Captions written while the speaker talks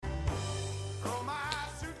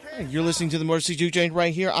You're listening to the Motor City Juke Joint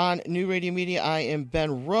right here on New Radio Media. I am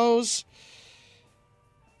Ben Rose.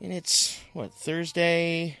 And it's,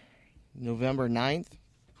 Thursday, November 9th?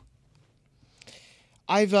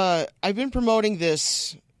 I've been promoting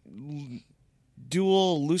this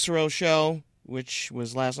dual Lucero show, which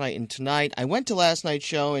was last night and tonight. I went to last night's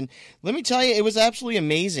show, and let me tell you, it was absolutely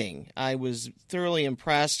amazing. I was thoroughly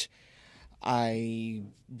impressed. I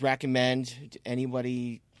recommend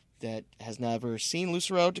anybody that has never seen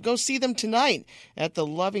Lucero to go see them tonight at the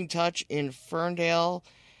Loving Touch in Ferndale.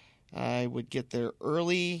 I would get there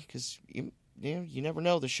early because you never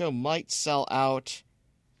know, the show might sell out.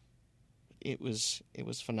 It was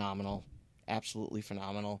phenomenal, absolutely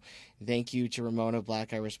phenomenal. Thank you to Ramona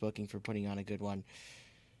Black Iris Booking for putting on a good one.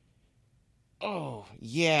 Oh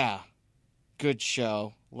yeah, good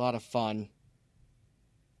show, a lot of fun.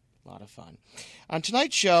 On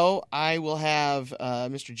tonight's show, I will have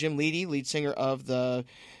Mr. Jim Leedy, lead singer of the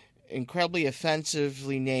incredibly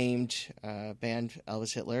offensively named band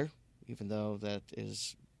Elvis Hitler, even though that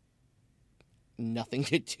is nothing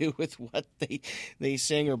to do with what they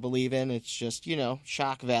sing or believe in. It's just,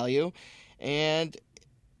 shock value. And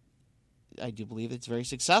I do believe it's very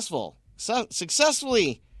successful.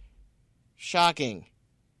 Successfully shocking.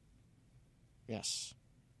 Yes.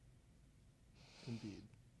 Indeed.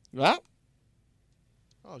 What?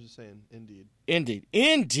 I was just saying, indeed. Indeed.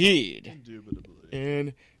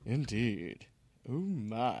 Indubitably. Indeed. Oh,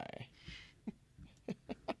 my.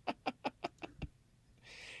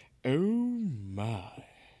 Oh, my.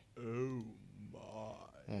 Oh, my.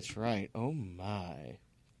 That's right. Oh, my.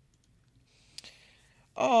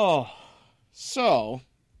 Oh, so,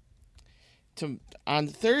 on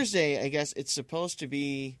Thursday, I guess it's supposed to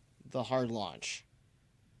be the hard launch.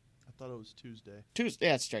 I thought it was Tuesday.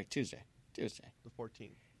 Yeah, that's right. Tuesday. The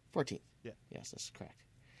 14th. 14th. Yeah. Yes, that's correct.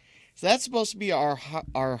 So that's supposed to be our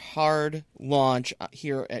hard launch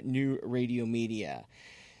here at New Radio Media.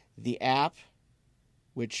 The app,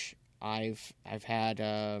 which I've had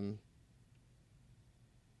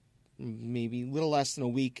maybe a little less than a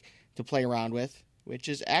week to play around with, which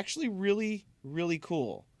is actually really, really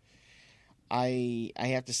cool. I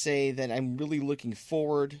have to say that I'm really looking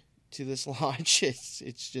forward to this launch.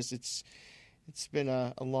 It's been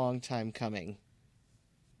a long time coming.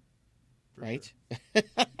 For right? Sure.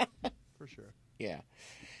 For sure. Yeah.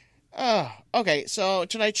 Okay, so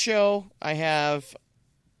tonight's show, I have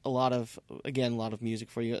a lot of music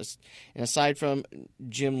for you. And aside from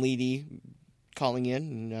Jim Leedy calling in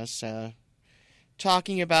and us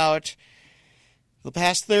talking about the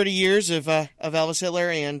past 30 years of Elvis Hitler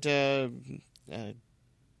and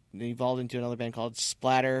evolved into another band called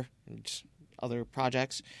Splatter and other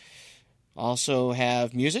projects. Also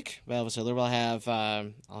have music. Elvis Hitler. I'll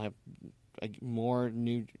have more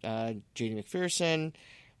new J.D. McPherson,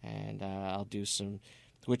 and I'll do some,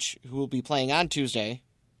 who will be playing on Tuesday,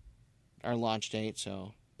 our launch date.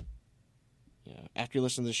 So, after you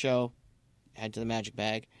listen to the show, head to the Magic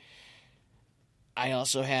Bag. I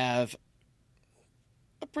also have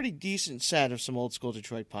a pretty decent set of some old school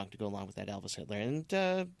Detroit punk to go along with that Elvis Hitler, and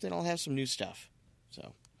then I'll have some new stuff.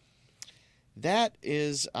 So that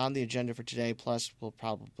is on the agenda for today. Plus, we'll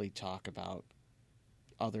probably talk about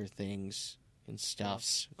other things and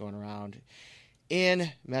stuffs going around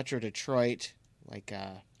in Metro Detroit. Like,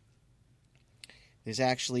 there's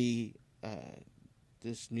actually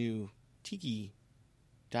this new tiki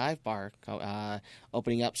dive bar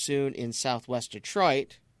opening up soon in Southwest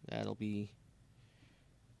Detroit.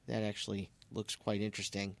 That actually looks quite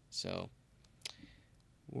interesting. So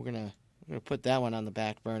we're gonna put that one on the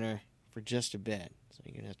back burner for just a bit. So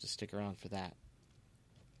you're gonna have to stick around for that.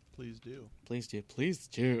 Please do.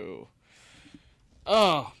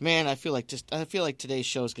 Oh man, I feel like today's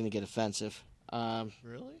show is gonna get offensive.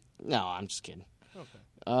 Really? No, I'm just kidding. Okay.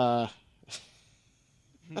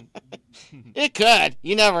 It could.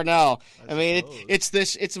 You never know. I mean,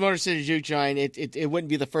 suppose. it's the Motor City Juke Joint. It wouldn't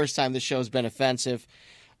be the first time this show's been offensive.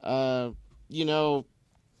 You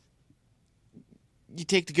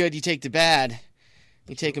take the good, you take the bad.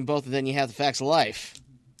 You take them both, and then you have the facts of life.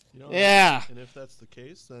 Yeah. And if that's the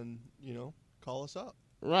case, then, call us up.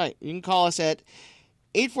 Right. You can call us at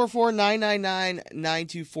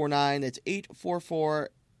 844-999-9249. That's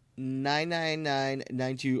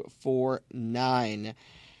 844-999-9249.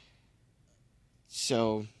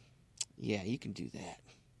 So, yeah, you can do that.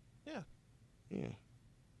 Yeah. Yeah.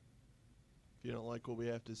 If you don't like what we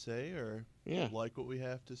have to say, or like what we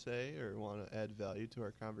have to say, or want to add value to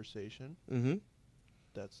our conversation,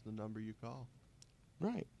 that's the number you call.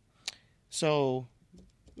 Right. So,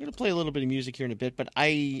 I'm going to play a little bit of music here in a bit, but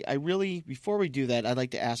I really, before we do that, I'd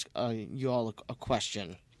like to ask you all a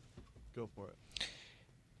question. Go for it.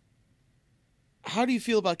 How do you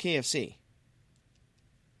feel about KFC?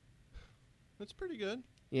 It's pretty good.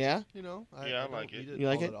 Yeah? You know, I like it. You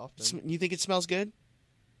like it? You think it smells good?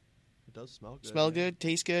 It does smell good. Smell good?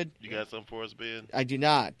 Taste good? You got something for us, Ben? I do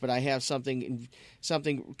not, but I have something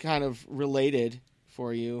kind of related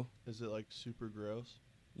for you. Is it like super gross?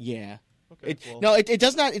 Yeah. Okay. No, it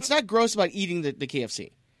does not. It's not gross about eating the KFC.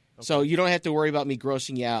 Okay. So you don't have to worry about me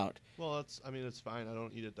grossing you out. Well, it's fine. I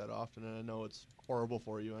don't eat it that often, and I know it's horrible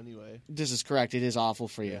for you anyway. This is correct. It is awful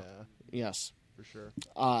for you. Yeah. Yes. For sure.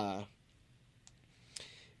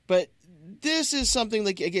 But this is something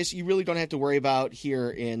like I guess you really don't have to worry about here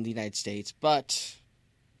in the United States. But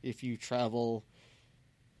if you travel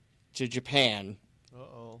to Japan,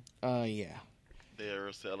 yeah, they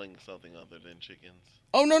are selling something other than chickens.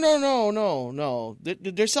 Oh no!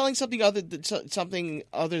 They're selling something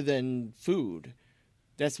other than food.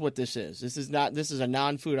 That's what this is. This is a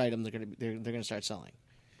non-food item. They're gonna start selling.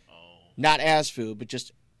 Oh. Not as food, but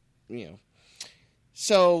just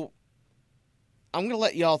So I'm gonna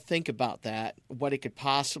let y'all think about that. What it could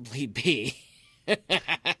possibly be,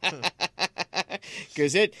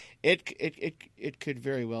 because it could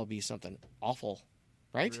very well be something awful,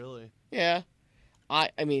 right? Really? Yeah. I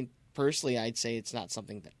mean. Personally, I'd say it's not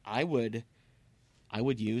something that I would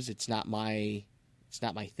use. It's not my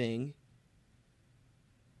thing.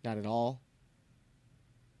 Not at all.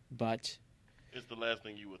 But it's the last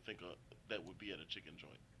thing you would think of that would be at a chicken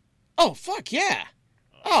joint. Oh, fuck yeah.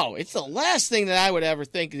 Oh, it's the last thing that I would ever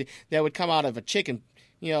think that would come out of a chicken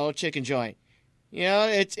joint.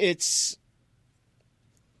 It's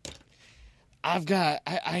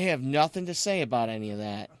I have nothing to say about any of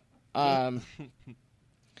that.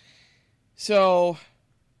 So,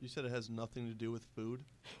 you said it has nothing to do with food?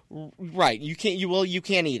 Right. You can't eat it. You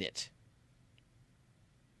can't eat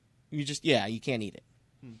it.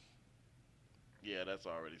 Yeah, that's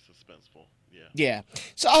already suspenseful. Yeah. Yeah.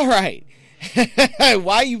 So, all right.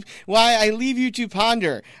 Why I leave you to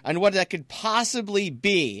ponder on what that could possibly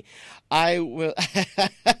be. I will.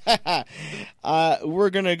 We're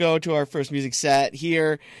gonna go to our first music set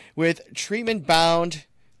here with Treatment Bound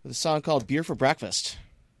with a song called "Beer for Breakfast."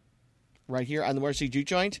 Right here on the Motor City Juke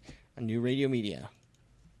Joint on New Radio Media.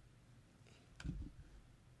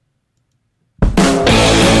 All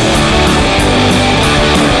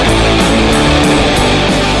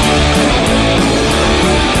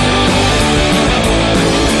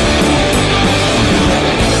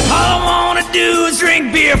I wanna do is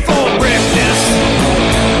drink beer for breakfast.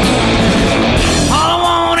 All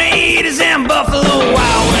I wanna eat is them Buffalo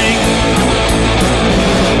Wild Wings.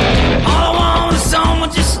 All I want is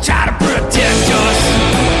someone just try to protect us.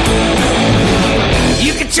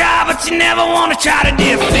 You can try, but you never want to try to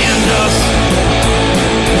defend us.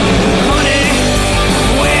 Honey,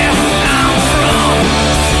 where I'm from,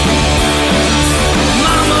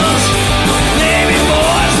 mama's baby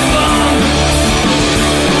boy's fun.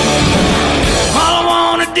 All I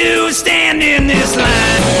want to do is stand in this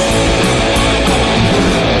line.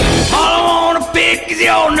 All I want to pick is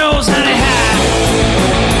your nose, honey, high.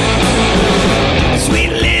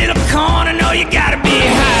 Sweet little corn, I know you gotta be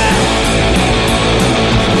high.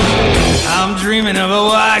 I'm dreaming of a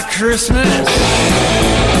white Christmas.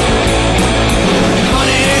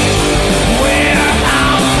 Honey, where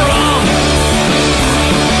I'm from,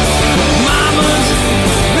 mama's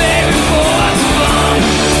baby boy's fun.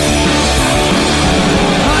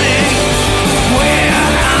 Honey, where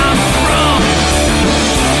I'm from,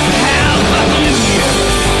 hallelujah,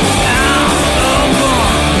 I'm the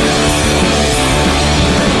one.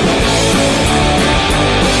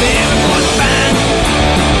 Baby boy's fine,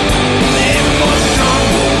 baby boy's strong,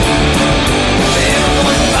 baby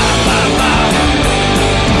boy's bop.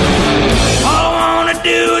 All I wanna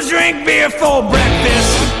do is drink beer for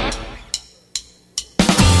breakfast.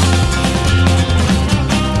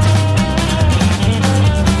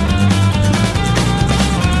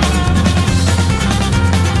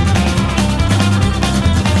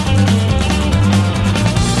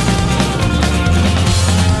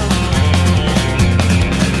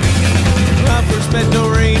 When I first met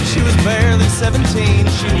Doreen, she was barely 17.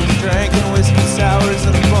 She was drinking whiskey sours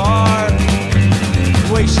in a bar.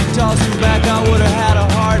 The way she tossed me back, I would have had a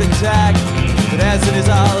heart attack. But as it is,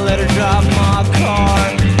 I'll let her drive my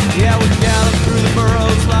car. Yeah, we galloped through the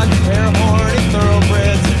boroughs like a pair of horny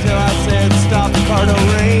thoroughbreds until I said, stop the car,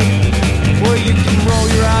 Doreen. Well, you can roll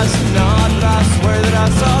your eyes and nod, but I swear that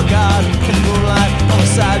I saw God in the moonlight on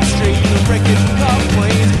the side street in the wreckage cop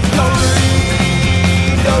queens.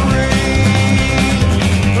 Doreen.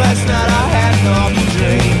 Last night I had an awful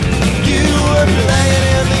dream. You were laying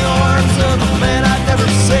in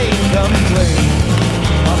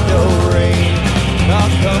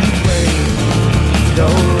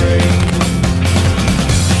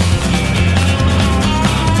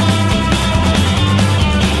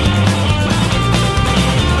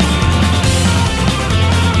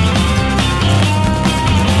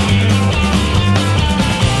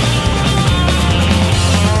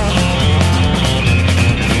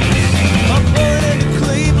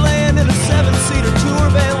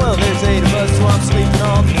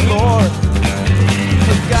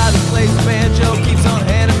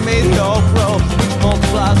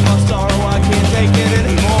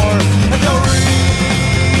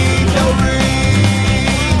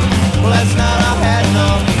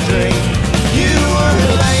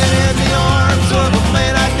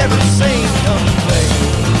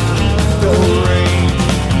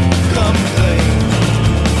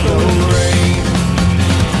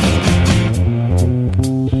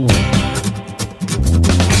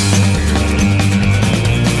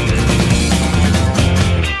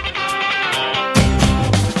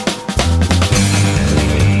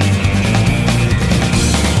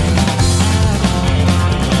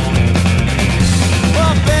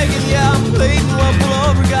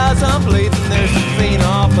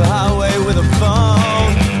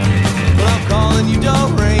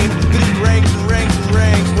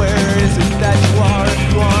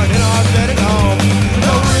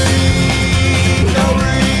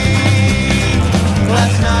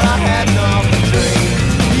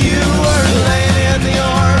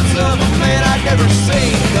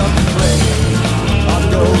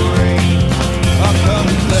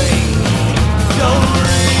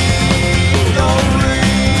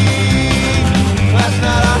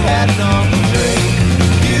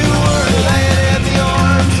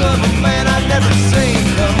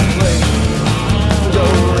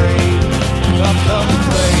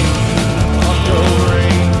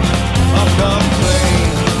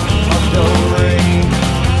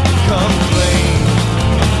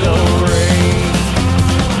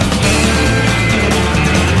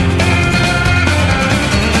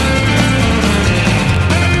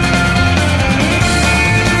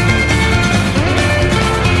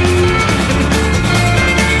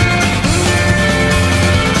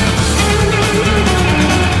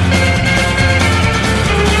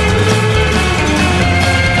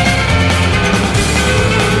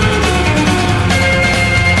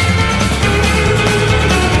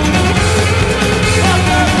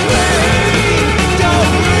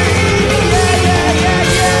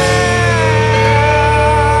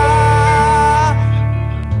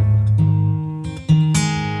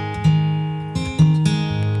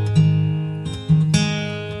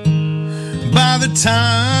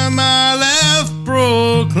time I left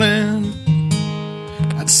Brooklyn,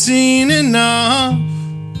 I'd seen enough,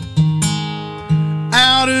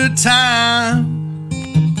 out of time,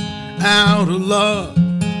 out of luck.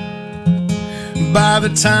 By the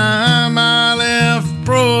time I left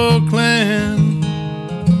Brooklyn,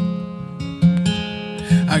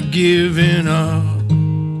 I'd given up.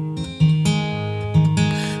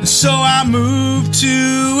 So I moved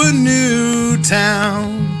to a new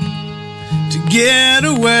town to get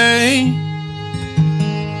away,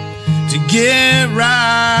 to get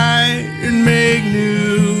right and make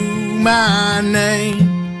new my name.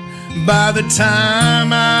 By the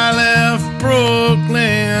time I left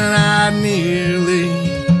Brooklyn, I'd nearly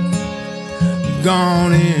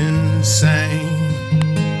gone insane.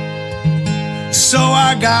 So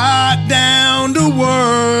I got down to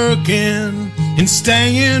working and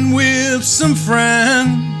staying with some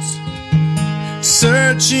friends,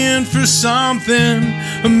 searching for something,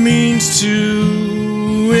 a means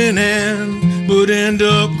to an end, but end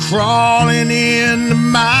up crawling into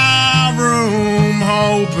my room,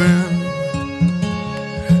 hoping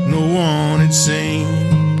no one had seen.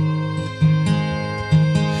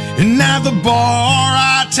 And at the bar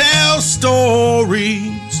I tell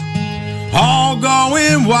stories, all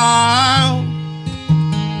going wild,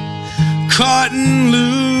 cutting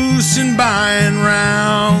loose and buying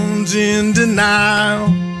rounds in denial.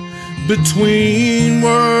 Between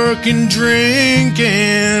work and drinking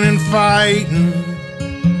and fighting,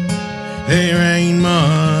 there ain't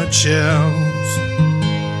much else.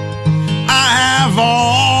 I have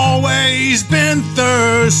always been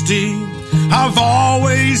thirsty, I've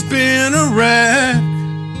always been a wreck,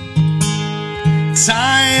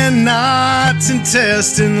 tying knots and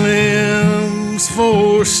testing limbs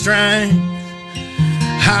for strength,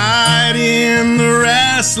 hiding the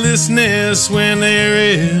restlessness when there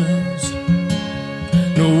is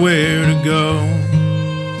nowhere to go.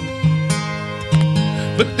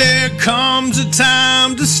 But there comes a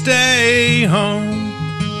time to stay home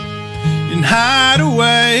and hide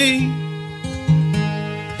away,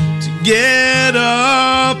 to get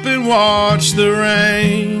up and watch the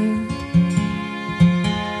rain,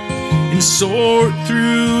 and sort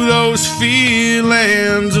through those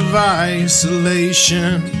feelings of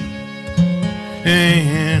isolation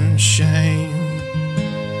and shame.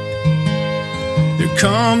 There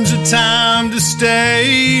comes a time to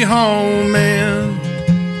stay home and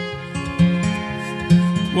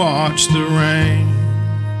watch the rain.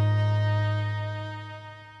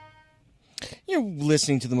 You're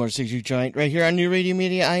listening to the Motor City Joint right here on New Radio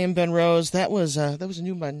Media. I am Ben Rose. That was a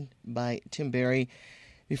new one by Tim Barry.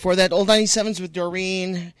 Before that, Old 97s with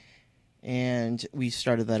Doreen. And we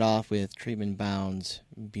started that off with Treatment Bound's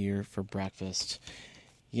Beer for Breakfast.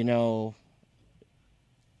 You know,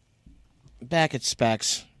 back at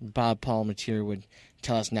Specs, Bob Palmatier would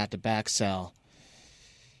tell us not to back sell.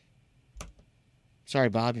 Sorry,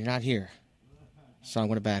 Bob, you're not here. So I'm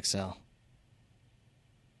going to back sell.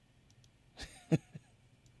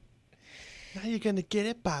 Now you're going to get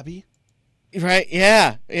it, Bobby. Right,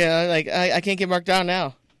 yeah. Yeah, like, I can't get marked down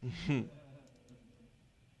now.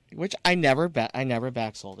 Which I never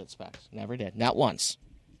back sold at Specs. Never did. Not once.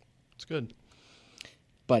 It's good.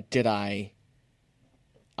 But did I,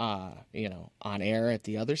 on air at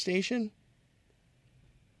the other station?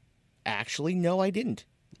 Actually, no, I didn't.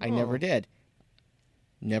 I never did.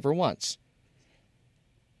 Never once.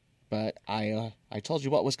 But I told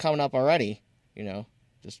you what was coming up already.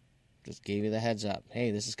 Just gave you the heads up. Hey,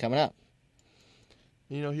 this is coming up.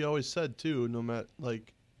 He always said too, no matter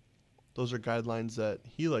those are guidelines that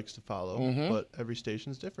he likes to follow, but every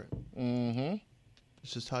station's different. Mm-hmm.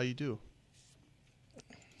 It's just how you do.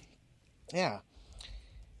 Yeah.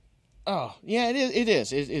 Oh, yeah, it is. It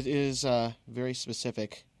is. It is very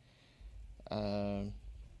specific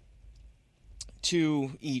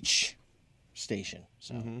to each station.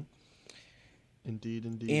 So. Mm-hmm. Indeed.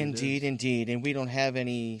 And we don't have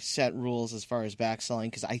any set rules as far as back selling,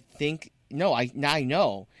 because I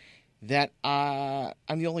know that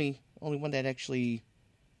I'm the only one that actually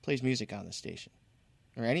plays music on this station,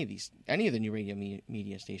 or any of the new radio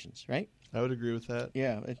media stations, right? I would agree with that.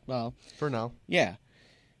 Yeah, well, for now. Yeah,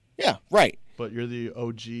 right. But you're the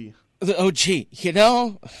OG. The OG,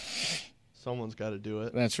 Someone's got to do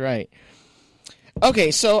it. That's right. Okay,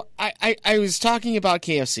 so I was talking about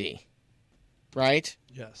KFC. Right?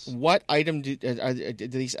 Yes. What item are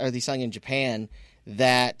they selling in Japan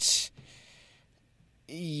that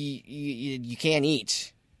you can't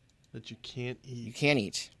eat? That you can't eat? You can't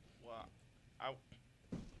eat. Well,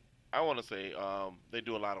 I want to say they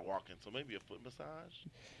do a lot of walking, so maybe a foot massage.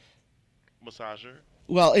 massager.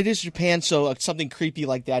 Well, it is Japan, so something creepy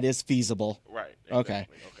like that is feasible. Right. Exactly. Okay.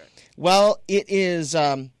 Well, it is.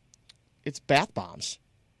 It's bath bombs.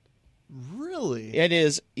 Really? It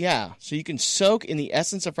is. Yeah. So you can soak in the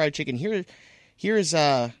essence of fried chicken. Here's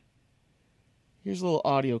a little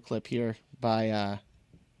audio clip here by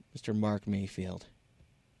Mr. Mark Mayfield.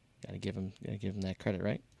 Gotta give him that credit,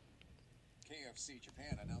 right? KFC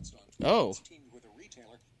Japan announced on Oh. teamed with a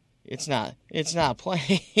retailer. It's not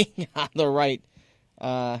playing on the right.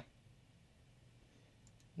 Not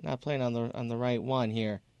playing on the right one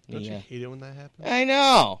here. Don't you hate it when that happens? I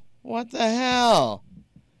know. What the hell?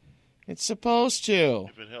 It's supposed to.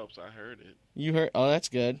 If it helps, I heard it. You heard? Oh, that's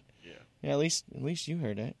good. Yeah. Yeah. At least you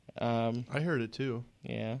heard it. I heard it too.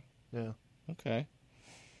 Yeah. Yeah. Okay.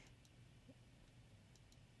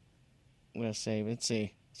 Let's see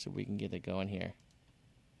if we can get it going here.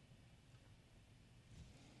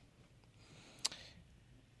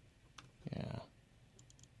 Yeah.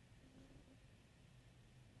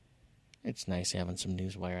 It's nice having some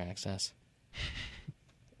newswire access.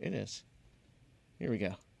 It is. Here we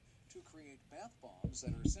go. To create bath bombs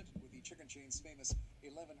that are scented with the chicken chain's famous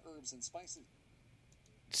 11 herbs and spices.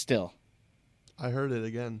 Still. I heard it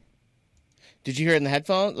again. Did you hear it in the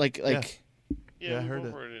headphone? Yeah, I heard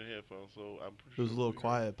it. Heard it in headphones, so I'm pretty It was a little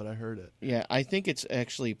quiet, but I heard it. Yeah, I think it's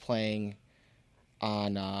actually playing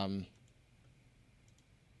on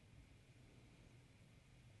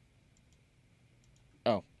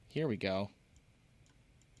Oh, here we go.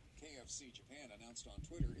 KFC Japan announced on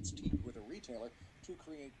Twitter it's teamed with a retailer to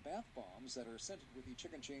create bath bombs that are scented with the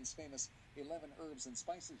chicken chain's famous 11 herbs and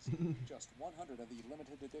spices. Just 100 of the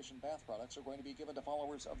limited edition bath products are going to be given to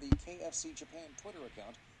followers of the KFC Japan Twitter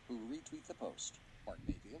account who retweet the post. Mark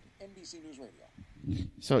Mayfield, NBC News Radio.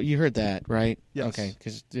 So you heard that, right? Yes. Okay,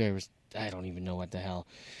 because I don't even know what the hell.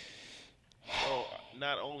 So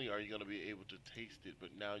not only are you going to be able to taste it, but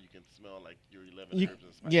now you can smell like your 11 herbs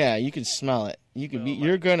and spices. Yeah, you can smell it.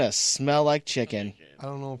 You're gonna smell like chicken. I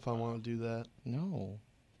don't know if I want to do that. No.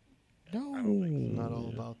 I'm not all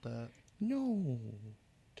about that. No.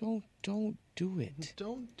 Don't do it.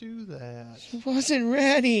 Don't do that. I wasn't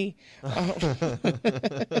ready.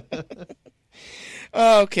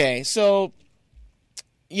 Okay, so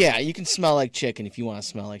yeah, you can smell like chicken if you want to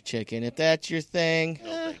smell like chicken. If that's your thing, No,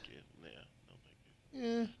 thank you. Yeah, no, thank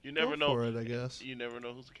you. Yeah, You never go know. for it, I guess. You never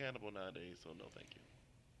know who's a cannibal nowadays, so no, thank you.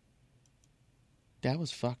 that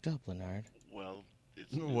was fucked up, Leonard. Well,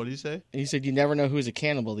 it's What do you say? You said you never know who's a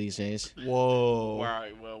cannibal these days. Whoa. All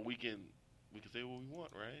right. Well, we can say what we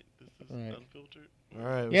want, right? This is Right. unfiltered. All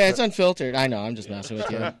right. Yeah, it's unfiltered. I know. I'm just messing with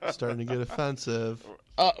you. starting to get offensive.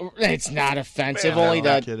 It's not offensive. Man, only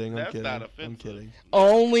No, I'm to kidding. I'm That's kidding. not I'm offensive. kidding.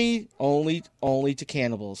 only to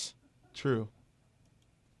cannibals. True.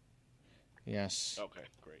 Yes. Okay,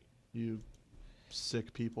 great. You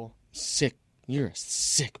sick people. Sick. You're a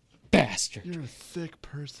sick bastard. You're a thick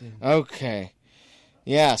person. Okay.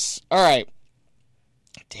 Yes. All right.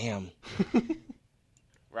 Damn.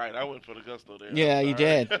 Right, I went for the gusto there. Yeah, you All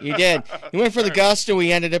did. right. You did. You went for the gusto.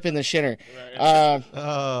 We ended up in the shitter.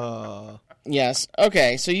 Right. Yes.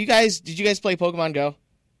 Okay. So did you guys play Pokemon Go?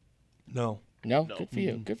 No. No. No. Good for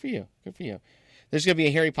you. Good for you. Good for you. There's gonna be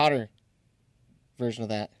a Harry Potter version of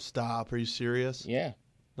that. Stop. Are you serious? Yeah.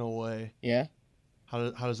 No way. Yeah. How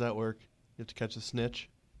does that work? You have to catch a snitch?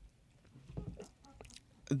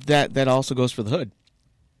 That also goes for the hood.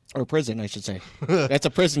 Or prison, I should say. That's a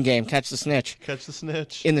prison game. Catch the snitch. Catch the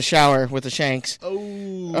snitch. In the shower with the shanks.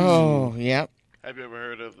 Oh. Oh, yeah. Have you ever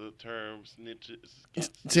heard of the term snitches?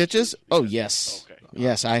 Stitches? Oh, yes. Okay.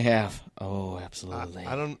 Yes, I have. Oh, absolutely.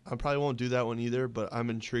 I probably won't do that one either, but I'm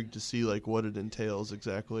intrigued to see like what it entails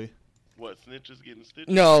exactly. What, snitches getting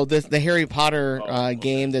stitches? No, the Harry Potter okay.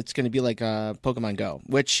 game that's going to be like Pokemon Go,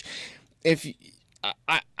 which if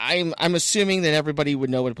I'm assuming that everybody would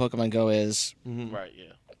know what Pokemon Go is. Mm-hmm. Right, yeah.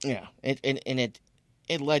 Yeah,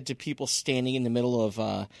 it led to people standing in the middle of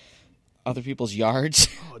other people's yards.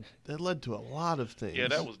 Oh, that led to a lot of things. Yeah,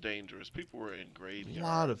 that was dangerous. People were in graveyards. A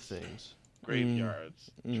lot of things. Graveyards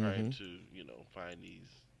trying to, find these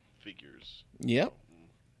figures. Yep.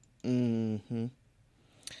 Mm-hmm.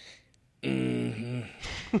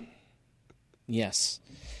 Mm-hmm. Yes.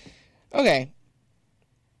 Okay.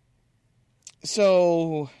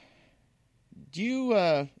 So, do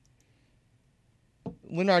you,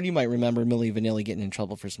 Leonard, you might remember Milli Vanilli getting in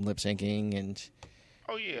trouble for some lip syncing and...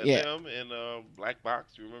 Oh, yeah, them and Black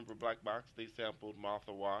Box. You remember Black Box? They sampled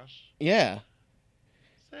Martha Wash. Yeah.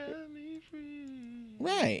 Set me free.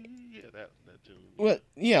 Right. Yeah, that tune. Well,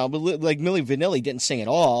 yeah, but like Milli Vanilli didn't sing at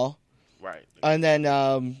all. Right. And then,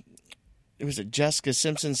 it was Jessica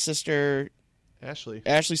Simpson's sister, Ashley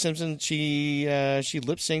Simpson. She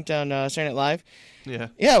lip synced on Saturday Night Live. Yeah.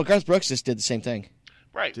 Yeah. Well, Garth Brooks just did the same thing.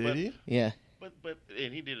 Right. Did he? Yeah. But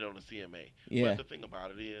and he did it on the CMA. Yeah. But the thing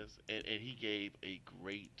about it is, and he gave a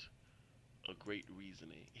great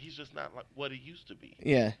reasoning. He's just not like what he used to be.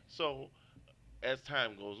 Yeah. So as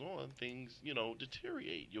time goes on, things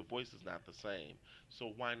deteriorate. Your voice is not the same.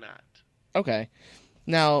 So why not? Okay.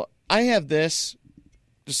 Now I have this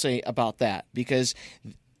to say about that because,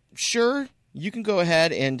 sure, you can go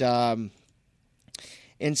ahead and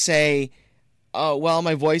say, "Oh, well,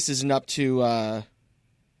 my voice isn't up to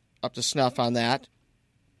snuff on that,"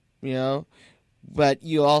 But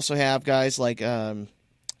you also have guys like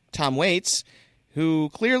Tom Waits, who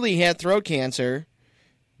clearly had throat cancer,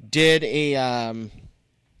 did a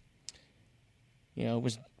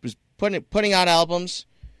was putting out albums.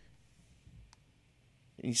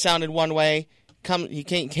 He sounded one way. He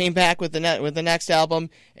came back with the next album,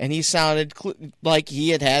 and he sounded like he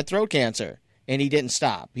had throat cancer, and he didn't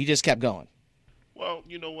stop. He just kept going. Well,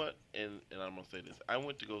 you know what, and I'm going to say this. I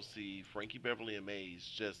went to go see Frankie Beverly and Maze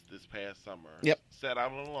just this past summer. Yep. Sat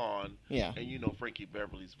out on the lawn. Yeah. And Frankie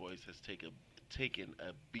Beverly's voice has taken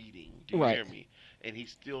a beating. Do you hear me? And he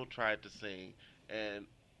still tried to sing. And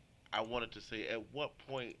I wanted to say, at what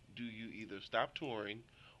point do you either stop touring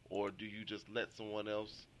or do you just let someone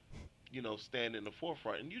else, stand in the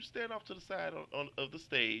forefront? And you stand off to the side of the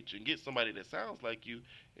stage and get somebody that sounds like you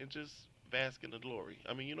and just bask in the glory.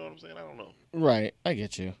 I mean, you know what I'm saying? I don't know. Right. I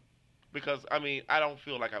get you. Because, I mean, I don't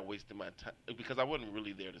feel like I wasted my time because I wasn't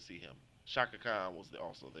really there to see him. Shaka Khan was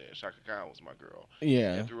also there. Shaka Khan was my girl.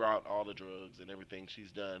 Yeah. And throughout all the drugs and everything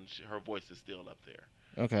she's done, her voice is still up there.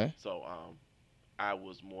 Okay. So, I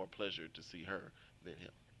was more pleasured to see her than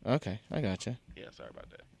him. Okay. I got you. Yeah, sorry about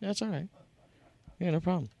that. That's all right. Yeah, no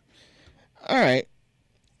problem. All right.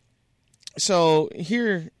 So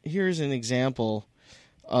here's an example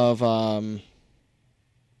of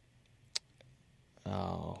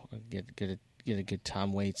get a good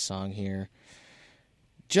Tom Waits song here,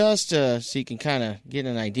 just so you can kind of get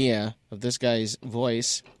an idea of this guy's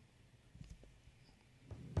voice.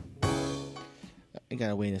 I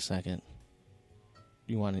gotta wait a second.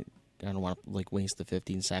 I don't want to waste the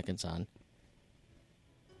 15 seconds on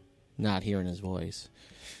not hearing his voice.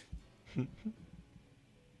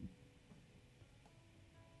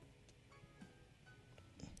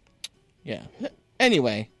 Yeah.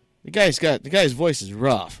 Anyway, the guy's voice is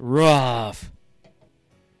rough.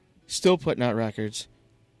 Still putting out records.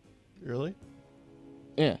 Really?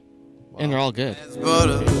 Yeah. Wow. And they're all good.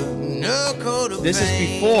 This is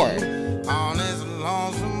before.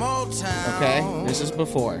 Okay? This is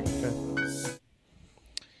before. Okay.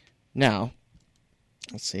 Now,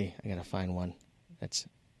 let's see. I gotta find one that's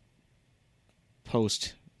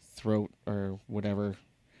post throat or whatever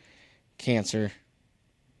cancer.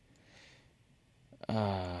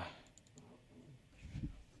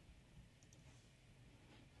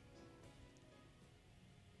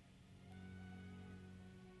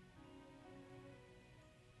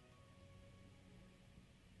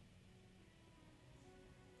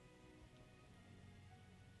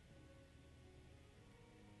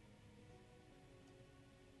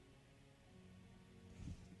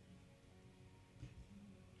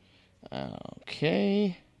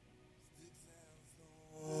 Okay.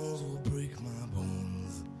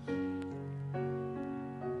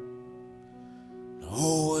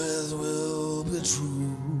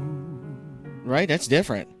 Right? That's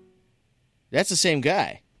different. That's the same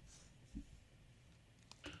guy.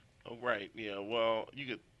 Oh, right. Yeah. Well, you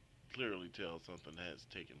could clearly tell something has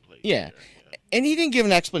taken place. Yeah. There. Yeah. And he didn't give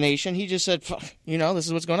an explanation. He just said, this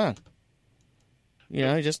is what's going on. He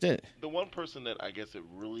just did. The one person that I guess it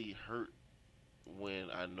really hurt when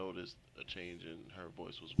I noticed a change in her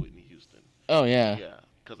voice was Whitney Houston. Oh, yeah. Yeah.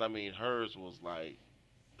 Because, I mean, hers was like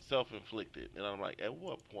self-inflicted. And I'm like, at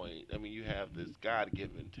what point? I mean, you have this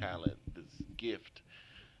God-given talent, this gift,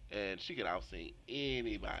 and she could out-sing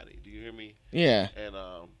anybody. Do you hear me? Yeah. And,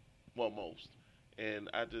 most. And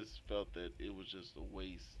I just felt that it was just a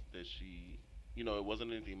waste that she, it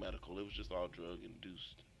wasn't anything medical. It was just all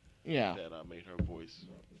drug-induced. Yeah. That made her voice,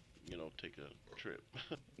 take a trip.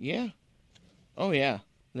 Yeah. Oh, yeah.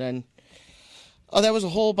 Then, that was a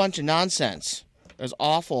whole bunch of nonsense. It was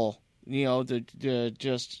awful, to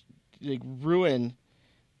just ruin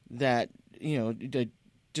that,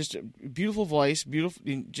 just a beautiful voice, beautiful,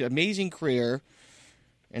 amazing career,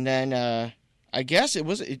 and then I guess it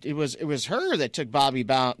was her that took Bobby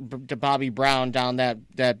Brown down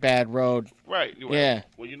that bad road. Right. Yeah.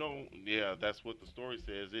 Well, that's what the story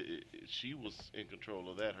says. She was in control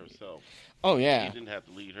of that herself. Oh yeah. He didn't have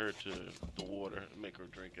to lead her to the water and make her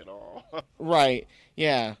drink at all. Right.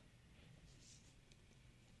 Yeah.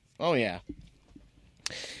 Oh yeah.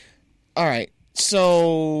 All right.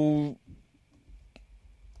 So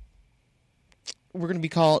we're gonna be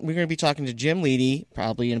talking to Jim Leedy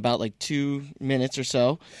probably in about like 2 minutes or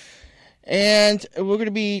so, and we're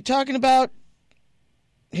gonna be talking about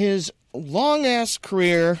his long ass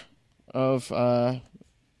career of an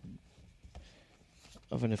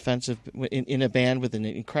offensive in a band with an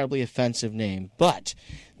incredibly offensive name, but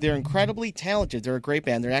they're incredibly talented. They're a great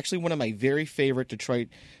band. They're actually one of my very favorite Detroit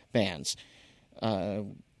bands.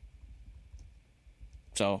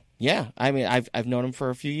 So yeah, I mean I've known him for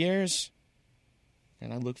a few years.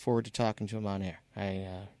 And I look forward to talking to him on air.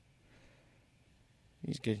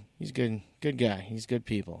 He's good. He's good guy. He's good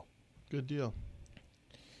people. Good deal.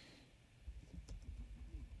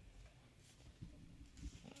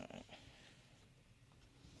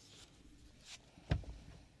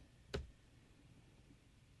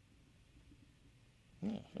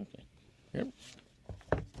 Yeah, okay. Yep.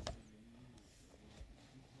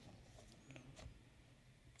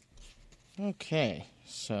 Okay,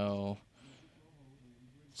 so...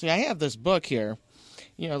 See, I have this book here.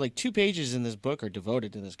 Like 2 pages in this book are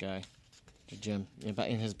devoted to this guy, to Jim,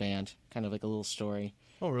 in his band. Kind of like a little story.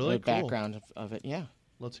 Oh, really? The background of it, yeah.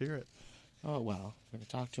 Let's hear it. Oh, well, we're going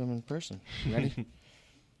to talk to him in person. You ready?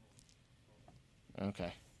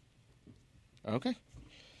 Okay.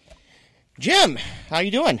 Jim, how you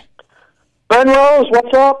doing? Ben Rose,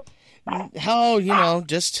 what's up? How,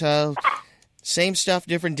 just same stuff,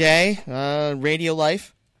 different day, radio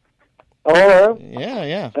life. Oh,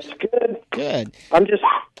 yeah. That's good. Good. I'm just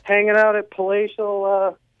hanging out at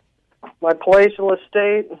my palatial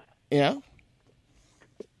estate. Yeah.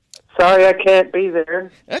 Sorry I can't be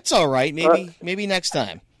there. That's all right. Maybe next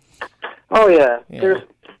time. Oh, yeah. There's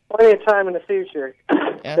plenty of time in the future.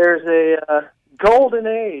 Yeah. There's a golden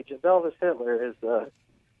age of Elvis Hitler is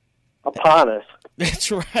upon us.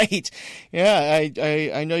 That's right. Yeah,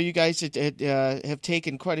 I know you guys have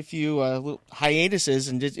taken quite a few little hiatuses,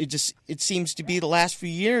 and it seems to be the last few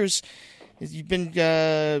years you've been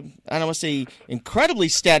I don't want to say incredibly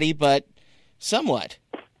steady, but somewhat.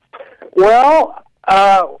 Well,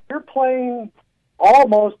 we're playing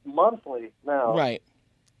almost monthly now. Right.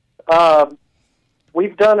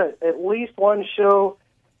 We've done at least one show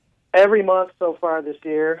every month so far this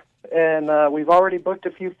year, and we've already booked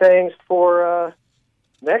a few things for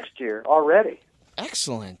next year already.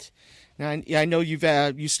 Excellent. Now, I know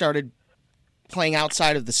you started playing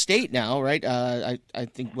outside of the state now, right? I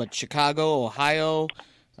think Chicago, Ohio.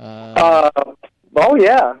 Oh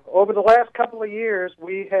yeah. Over the last couple of years,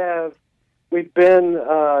 we've been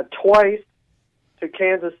twice to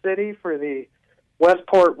Kansas City for the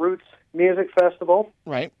Westport Roots Music Festival.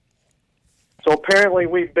 Right. So apparently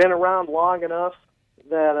we've been around long enough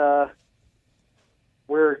that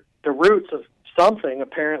we're the roots of something,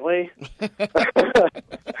 apparently.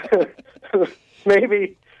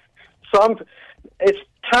 Maybe time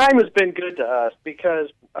has been good to us because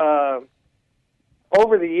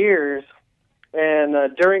over the years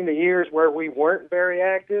and during the years where we weren't very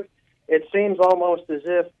active, it seems almost as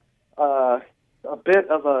if a bit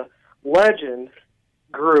of a legend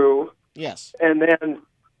grew. Yes. And then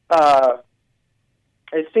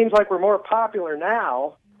it seems like we're more popular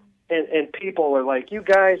now, and people are like, you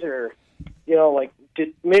guys are, like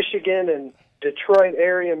Michigan and Detroit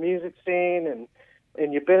area music scene,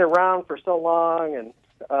 and you've been around for so long, and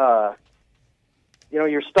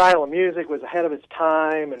your style of music was ahead of its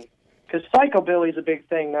time, and because psychobilly is a big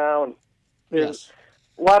thing now, and yes,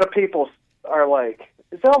 a lot of people are like,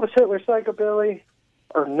 is Elvis Hitler psychobilly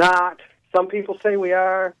or not? Some people say we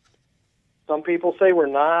are. Some people say we're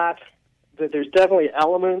not. That there's definitely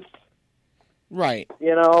elements, right?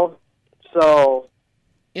 So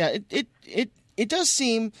yeah, it does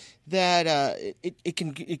seem that it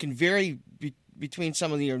can vary between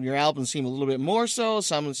some of your albums. Seem a little bit more so.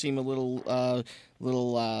 Some seem a little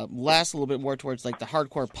less, a little bit more towards like the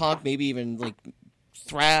hardcore punk, maybe even like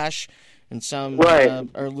thrash, and some right.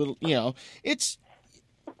 Are a little. It's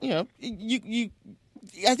I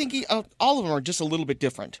think all of them are just a little bit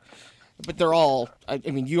different. But they're all. I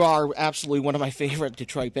mean, you are absolutely one of my favorite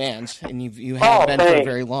Detroit bands, and you have been for a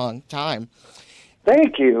very long time.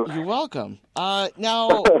 Thank you. You're welcome.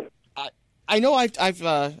 Now, I know I've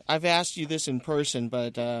asked you this in person,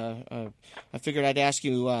 but I figured I'd ask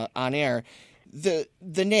you on air.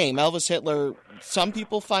 the name Elvis Hitler, some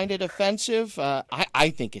people find it offensive. I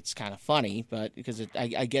think it's kind of funny, but because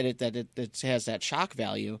I get it that it has that shock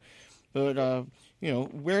value. But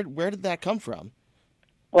where did that come from?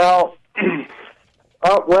 Well,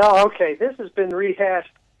 okay. This has been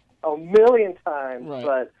rehashed a million times, right.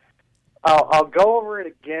 But I'll go over it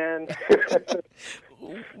again.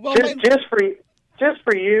 Well, just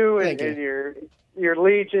for you and your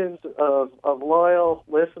legions of loyal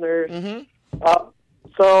listeners. Mm-hmm.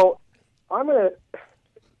 So I'm gonna.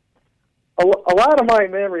 A lot of my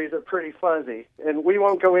memories are pretty fuzzy, and we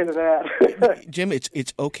won't go into that. Jim, it's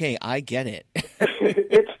okay. I get it.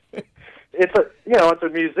 It's a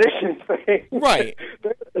musician thing, right?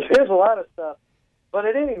 There's a lot of stuff, but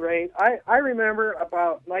at any rate, I remember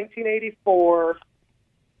about 1984.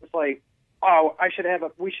 It's like, oh,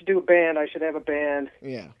 we should do a band. I should have a band.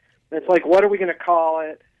 Yeah. And it's like, what are we going to call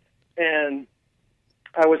it? And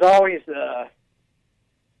I was always,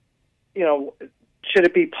 should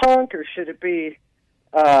it be punk or should it be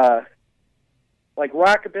like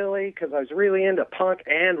rockabilly? Because I was really into punk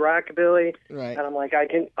and rockabilly, right. And I'm like, I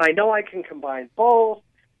know I can combine both.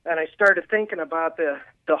 And I started thinking about the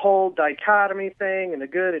whole dichotomy thing and the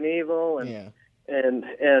good and evil, and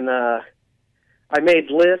I made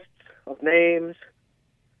lists of names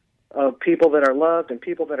of people that are loved and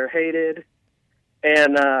people that are hated.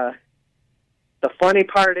 And the funny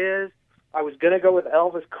part is, I was going to go with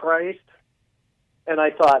Elvis Christ, and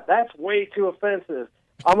I thought, that's way too offensive.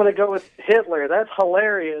 I'm going to go with Hitler. That's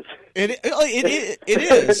hilarious. It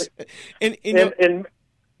is. And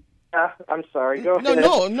I'm sorry. Go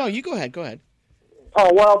ahead. No. You go ahead. Go ahead.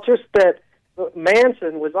 Oh, well, just that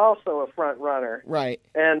Manson was also a front runner, right?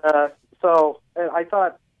 And so I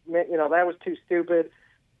thought, that was too stupid.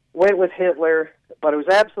 Went with Hitler, but it was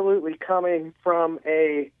absolutely coming from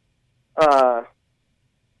and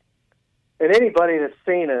anybody that's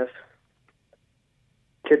seen us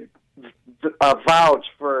could vouch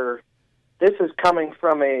for, this is coming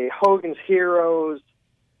from a Hogan's Heroes,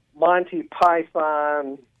 Monty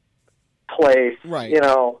Python place, right?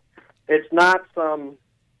 It's not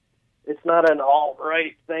an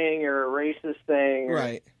alt-right thing or a racist thing,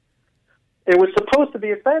 right? It was supposed to be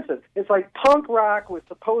offensive. It's like punk rock was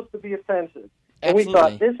supposed to be offensive, and Absolutely. We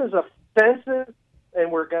thought, this is offensive, and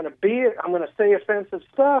I'm going to say offensive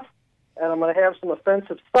stuff, and I'm going to have some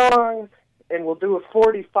offensive songs, and we'll do a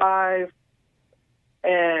 45,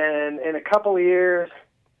 and in a couple of years,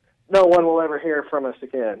 no one will ever hear from us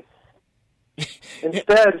again.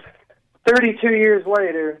 Instead, 32 years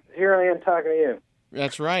later, here I am talking to you.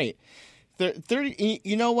 That's right. 30.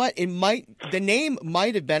 You know what? The name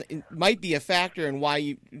might be a factor in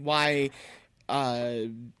why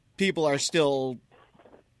people are still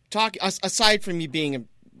talking. Aside from you being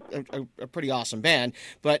a pretty awesome band,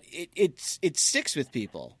 but it sticks with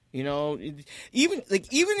people. Even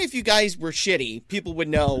if you guys were shitty, people would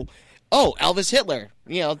know. Oh, Elvis Hitler.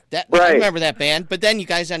 That right. I remember that band. But then you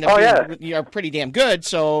guys end up being pretty damn good.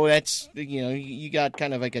 So that's you got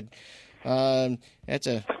kind of like that's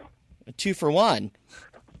a 2-for-1.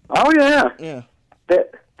 Oh yeah. Yeah.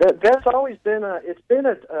 That's always been a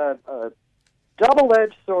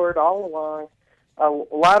double-edged sword all along. A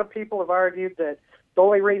lot of people have argued that the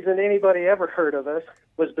only reason anybody ever heard of us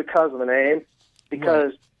was because of the name,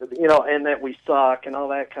 because right. And that we suck and all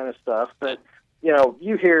that kind of stuff. But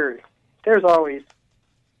you hear. There's always,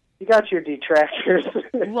 you got your detractors,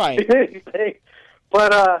 right?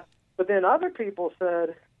 But then other people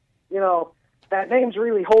said, that name's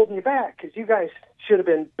really holding you back because you guys should have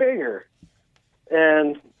been bigger.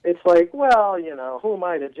 And it's like, well, who am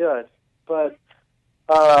I to judge? But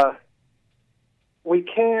we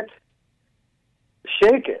can't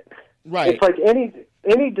shake it. Right. It's like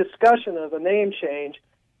any discussion of a name change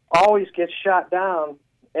always gets shot down,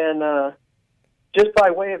 and just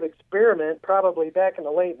by way of experiment, probably back in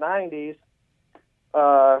the late 90s,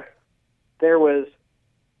 there was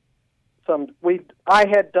I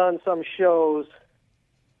had done some shows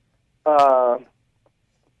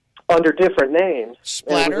under different names.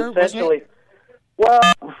 Splatter, wasn't it? Well,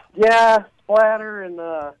 yeah, Splatter, and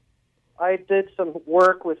I did some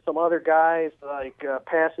work with some other guys like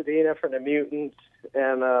Pasadena from the Mutants,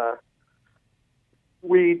 and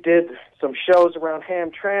we did some shows around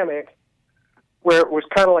Hamtramck, where it was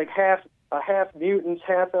kind of like half Mutants,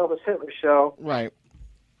 half Elvis Hitler show. Right.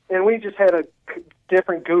 And we just had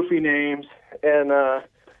different goofy names, and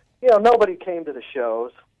nobody came to the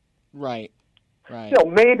shows. Right. Right.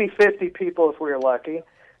 Maybe 50 people if we were lucky.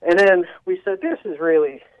 And then we said, this is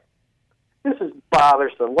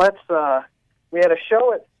bothersome. We had a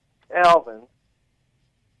show at Alvin,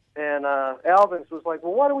 And Elvis was like,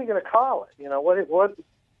 well, what are we going to call it? You know, what are you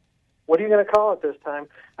going to call it this time?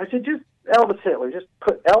 I said, just Elvis Hitler. Just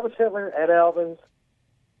put Elvis Hitler at Elvin's.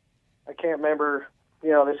 I can't remember.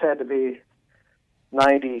 You know, this had to be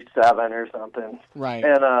 97 or something. Right.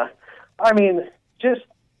 And, I mean, just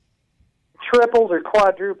tripled or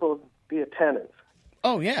quadrupled the attendance.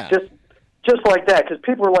 Oh, yeah. Just like that, because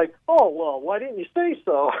people were like, oh, well, why didn't you say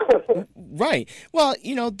so? Right. Well,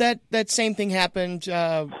 you know, that same thing happened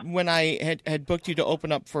when I had booked you to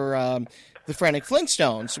open up for the Frantic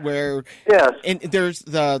Flintstones, where yes. And there's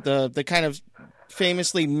the kind of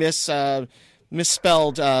famously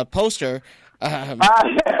misspelled poster.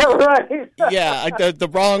 Right. Yeah, the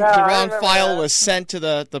wrong file was sent to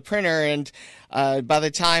the printer, and by the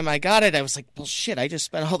time I got it, I was like, well, shit, I just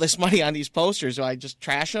spent all this money on these posters, so I just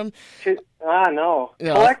trash them? No. You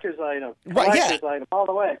know, collector's item. Collector's item all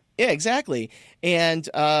the way. Yeah, exactly. And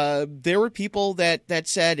there were people that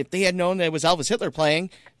said if they had known that it was Elvis Hitler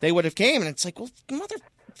playing, they would have came, and it's like, well, mother,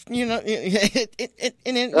 you know,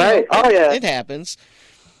 right. It happens.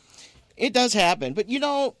 It does happen, but you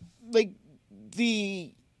know, like,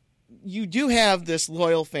 you do have this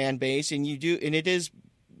loyal fan base, and it is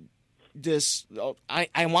this,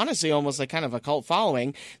 I want to say almost like kind of a cult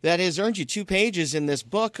following that has earned you 2 pages in this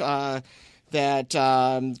book that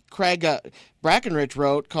Craig Brackenrich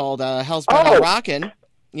wrote called Hell's Been on Rockin'.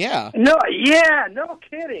 Yeah. No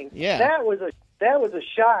kidding. Yeah. That was a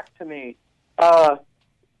shock to me.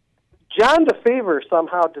 John DeFever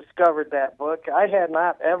somehow discovered that book. I had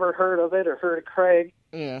not ever heard of it or heard of Craig.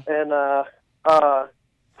 Yeah. And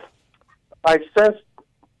I've since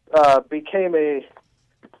became a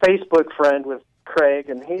Facebook friend with Craig,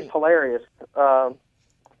 and he's hilarious.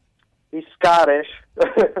 He's Scottish.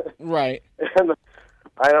 Right. And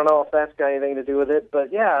I don't know if that's got anything to do with it,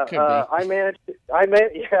 but yeah, I managed to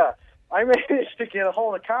get a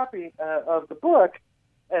hold of a copy of the book,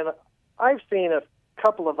 and I've seen a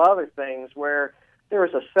couple of other things where there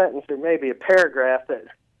was a sentence or maybe a paragraph that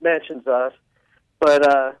mentions us,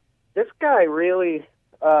 but this guy really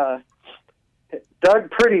dug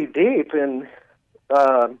pretty deep in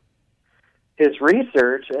his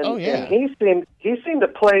research, and, and he seemed to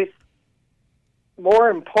place more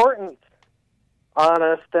importance on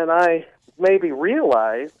us than I maybe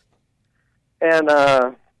realized, and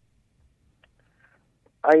I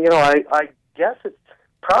guess it's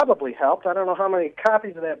probably helped. I don't know how many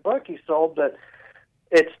copies of that book he sold, but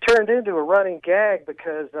it's turned into a running gag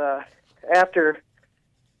because after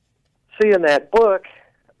seeing that book,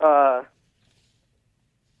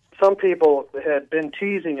 some people had been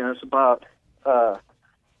teasing us about the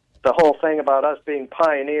whole thing about us being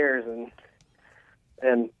pioneers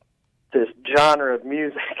and this genre of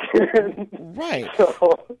music. Right.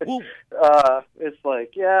 So it's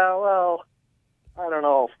like, yeah, well, I don't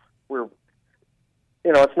know if we're,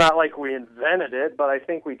 you know, it's not like we invented it, but I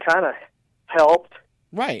think we kind of helped.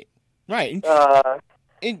 Right. And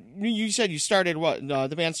you said you started what?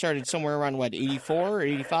 The band started somewhere around what, 84 or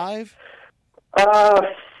 85?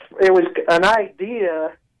 It was an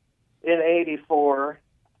idea in 84,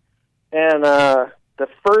 and the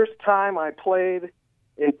first time I played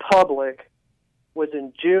in public was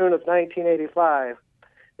in June of 1985.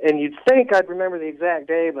 And you'd think I'd remember the exact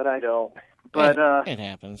day, but I don't. But it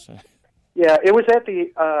happens. Yeah, it was at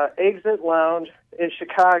the Exit Lounge in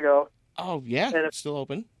Chicago. Oh, yeah? And it's still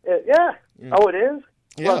open? Yeah. Oh, it is?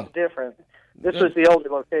 Yeah. Well, it's different. This was the older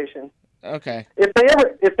location. Okay. If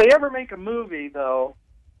they ever make a movie, though,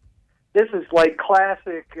 this is like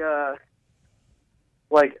classic,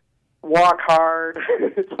 like Walk Hard.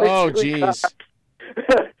 Like, oh, jeez.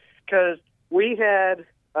 Because we had,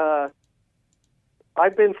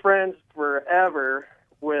 I've been friends forever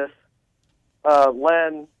with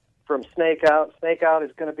Len from Snake Out. Snake Out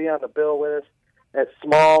is going to be on the bill with us at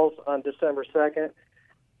Smalls on December 2nd.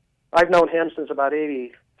 I've known him since about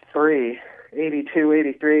 82,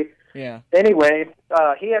 83. Yeah. Anyway,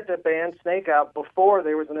 he had the band Snake Out before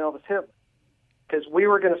there was an Elvis Hitler, because we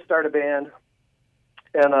were going to start a band,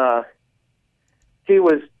 and he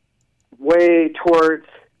was way towards,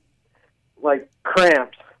 like,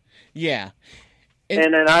 Cramps. Yeah.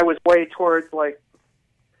 And then I was way towards, like,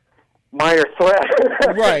 Minor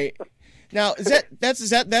Threat. Right. Now, that's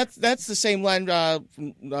the same Len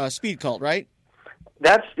from Speed Cult, right?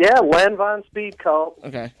 That's Len Von Speed Cult.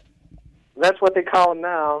 Okay. That's what they call him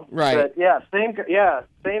now. Right. But same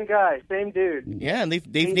guy, same dude. Yeah, and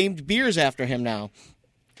they've named beers after him now.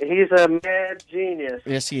 He's a mad genius.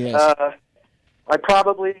 Yes, he is. I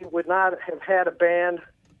probably would not have had a band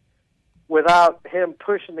without him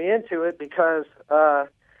pushing me into it, because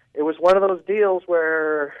it was one of those deals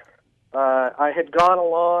where I had gone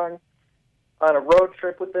along on a road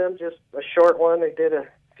trip with them, just a short one. They did a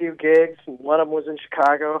few gigs, and one of them was in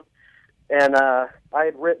Chicago. And I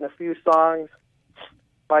had written a few songs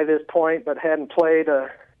by this point, but hadn't played a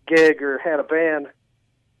gig or had a band.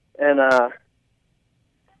 And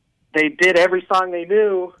they did every song they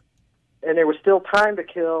knew, and there was still time to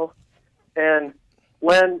kill. And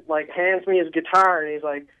Len, hands me his guitar, and he's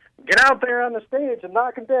like, "Get out there on the stage and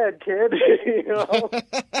knock 'em dead, kid." You know?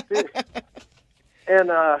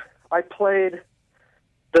 And I played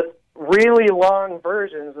the really long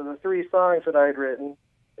versions of the 3 songs that I'd written,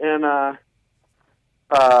 and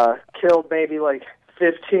killed maybe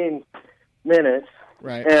 15 minutes.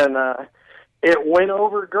 Right. And it went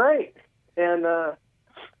over great. And the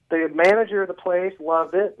manager of the place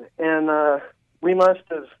loved it, and we must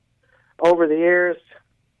have, over the years,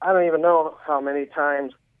 I don't even know how many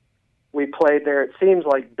times we played there. It seems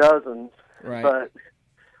like dozens, right. But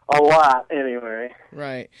a lot anyway.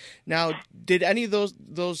 Right. Now, did any of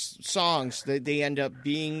those songs, they end up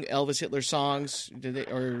being Elvis Hitler songs? Did they,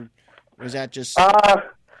 or was that just?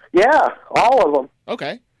 Yeah, all of them.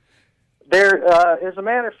 Okay. There, as a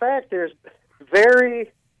matter of fact, there's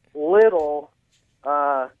very little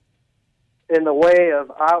in the way of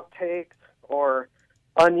outtakes or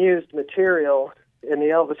unused material in the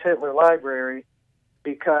Elvis Hitler library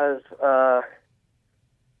because, I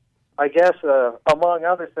guess, among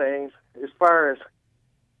other things, as far as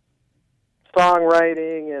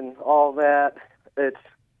songwriting and all that,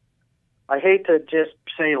 I hate to just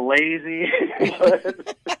say lazy,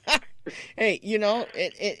 but hey,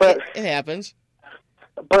 it happens.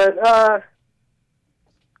 But,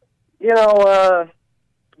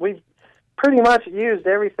 we've pretty much used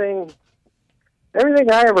everything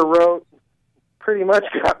I ever wrote pretty much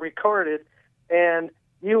got recorded, and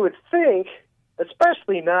you would think,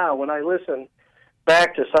 especially now when I listen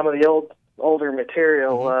back to some of the older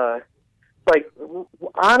material,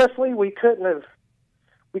 honestly, we couldn't have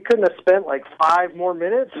spent 5 more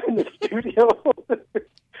minutes in the studio.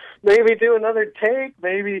 Maybe do another take,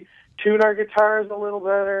 maybe tune our guitars a little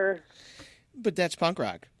better. But that's punk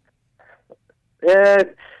rock.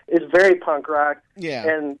 It is very punk rock. Yeah.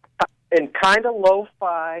 And kind of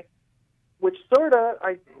lo-fi, which sort of,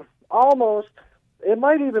 it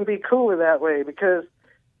might even be cooler that way because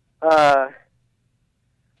I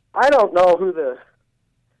don't know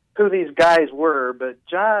who these guys were, but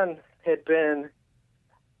John had been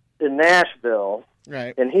in Nashville,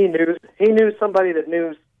 right? And he knew somebody that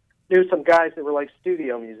knew some guys that were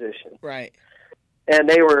studio musicians, right? And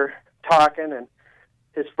they were talking, and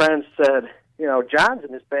his friends said, John's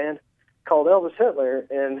in this band called Elvis Hitler,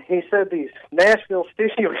 and he said these Nashville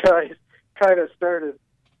studio guys kind of started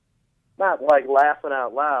not laughing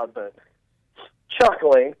out loud, but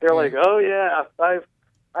chuckling. They're like, "Oh yeah,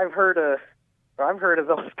 I've heard of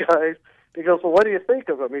those guys." He goes, "Well, what do you think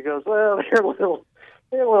of them?" He goes, "Well, they're a little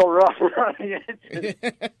rough around the edges."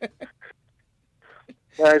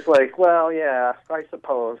 And I was like, "Well, yeah, I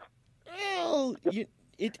suppose." Well,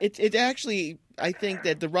 it actually, I think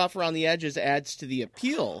that the rough around the edges adds to the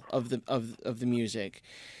appeal of the music,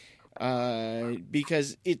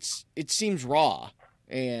 because it seems raw.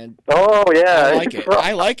 And oh yeah, I like it.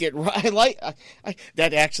 I like it. I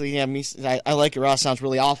that actually, yeah, I like it raw. Sounds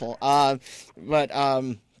really awful. But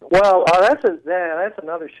well, that's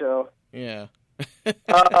another show. Yeah.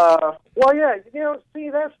 Well, yeah,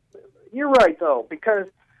 you're right though, because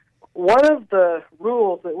one of the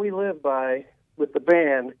rules that we live by with the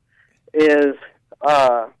band is,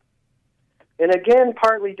 and again,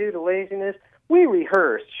 partly due to laziness, we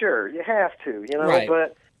rehearse. Sure, you have to, right.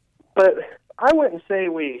 but I wouldn't say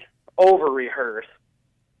we over-rehearse.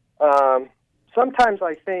 Sometimes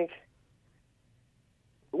I think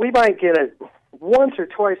we might get it once or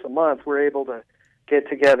twice a month. We're able to get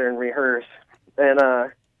together and rehearse, and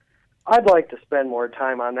I'd like to spend more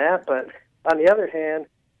time on that. But on the other hand,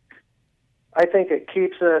 I think it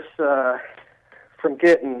keeps us from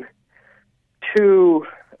getting too.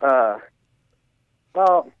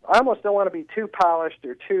 Well, I almost don't want to be too polished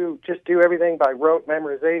or just do everything by rote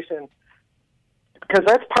memorization, because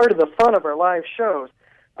that's part of the fun of our live shows.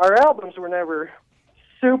 Our albums were never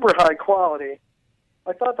super high quality.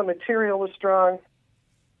 I thought the material was strong.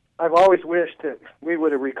 I've always wished that we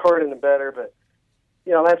would have recorded them better, but,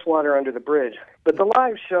 that's water under the bridge. But the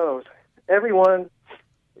live shows, everyone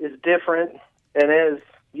is different, and as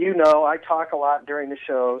you know, I talk a lot during the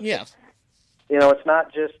shows. Yes. It's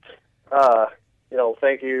not just,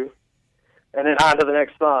 thank you, and then on to the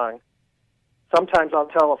next song. Sometimes I'll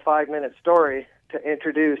tell a 5-minute story to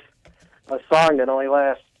introduce a song that only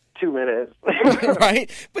lasts 2 minutes. Right?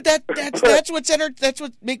 But that's what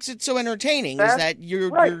makes it so entertaining is that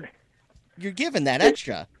you're given that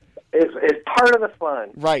extra. It's part of the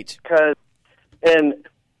fun. Right. And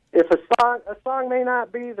if a song may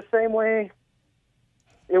not be the same way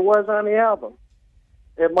it was on the album,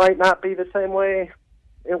 it might not be the same way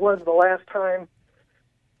it was the last time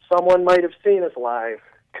someone might have seen us live.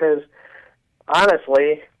 Because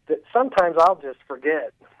honestly, sometimes I'll just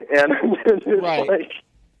forget, and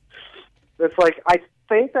it's like I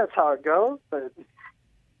think that's how it goes. But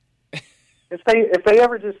if they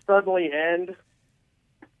ever just suddenly end,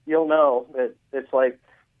 you'll know that it's like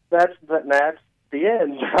that's the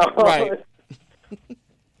end. Right.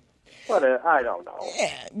 But I don't know.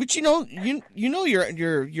 Yeah, but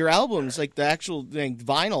your albums, like the actual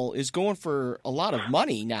vinyl, is going for a lot of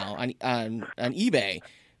money now on eBay.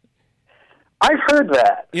 I've heard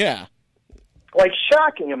that. Yeah. Like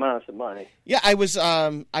shocking amounts of money. Yeah, I was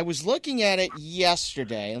looking at it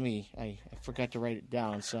yesterday. I forgot to write it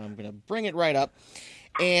down, so I'm going to bring it right up.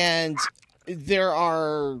 And there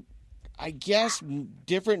are, I guess,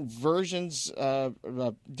 different versions,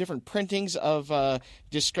 different printings of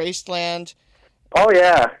Disgraceland. Oh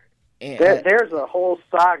yeah, there's a whole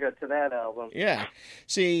saga to that album. Yeah,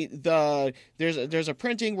 see there's a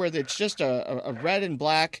printing where it's just a red and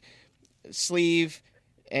black sleeve,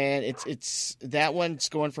 and it's that one's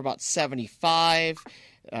going for about $75.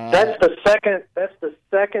 That's the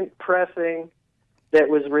second pressing that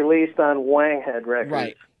was released on Wanghead Records,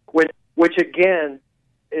 right? Which again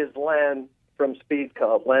is Len from Speed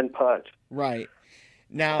Cult, Len Putch. Right.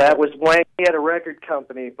 Now that was when he had a record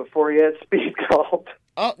company before he had Speed Cult.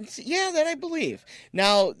 Oh, yeah, that I believe.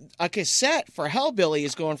 Now a cassette for Hellbilly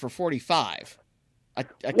is going for $45. A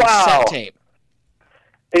cassette tape.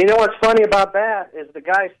 And you know what's funny about that is the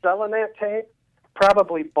guy selling that tape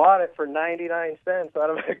probably bought it for 99 cents out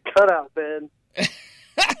of a cutout bin.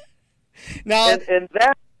 Now, and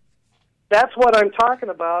that's what I'm talking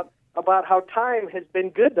about how time has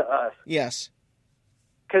been good to us. Yes.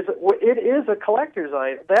 Because it is a collector's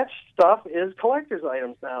item. That stuff is collector's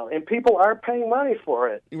items now, and people are paying money for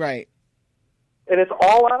it. Right. And it's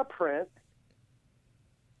all out of print.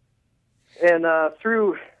 And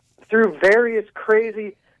through various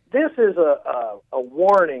crazy... This is a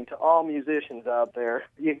warning to all musicians out there.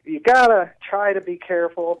 You gotta try to be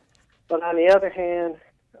careful, but on the other hand,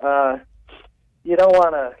 you don't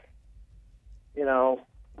want to,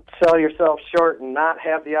 sell yourself short and not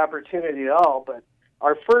have the opportunity at all. But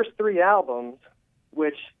our first 3 albums,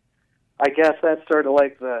 which I guess that's sort of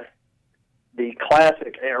like the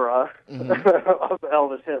classic era of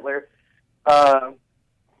Elvis Hitler.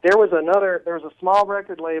 There was a small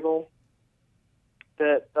record label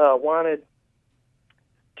that wanted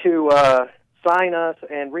to sign us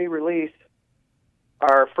and re-release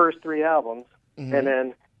our first 3 albums, and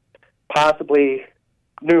then possibly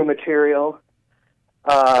new material.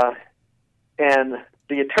 And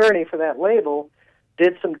the attorney for that label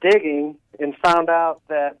did some digging and found out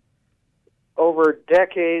that over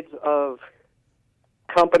decades of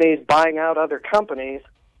companies buying out other companies,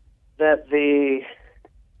 that the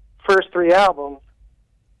first 3 albums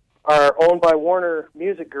are owned by Warner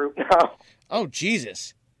Music Group now. Oh,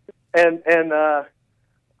 Jesus. And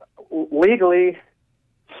legally,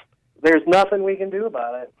 there's nothing we can do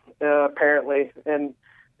about it, apparently. And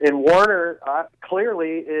Warner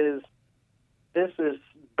clearly this is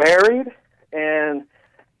buried, and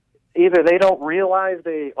either they don't realize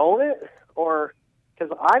they own it, or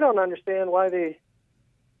because I don't understand why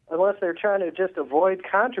unless they're trying to just avoid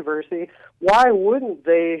controversy, why wouldn't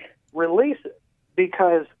they release it?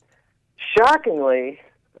 Because shockingly,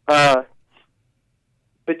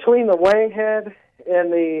 between the Wanghead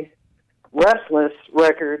and the Restless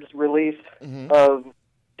Records release of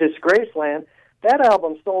Disgraceland, that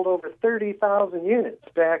album sold over 30,000 units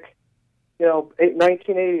back,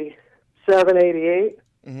 1987, 88.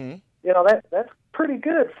 That's pretty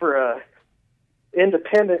good for a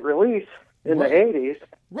independent release in the 80s.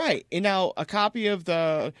 Right. And now a copy of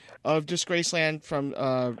Disgraceland from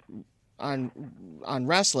on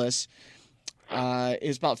Restless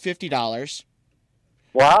is about $50.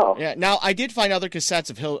 Wow. Yeah. Now I did find other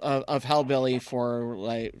cassettes of Hellbilly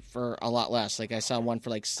for a lot less. Like I saw one for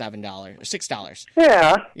like $7, $6.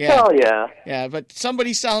 Yeah. Yeah. Hell yeah. Yeah, but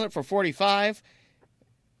somebody's selling it for $45.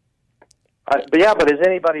 But is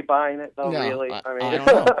anybody buying it though? No, really? I don't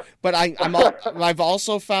know. But I've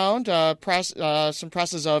also found some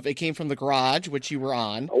presses of It Came from the Garage, which you were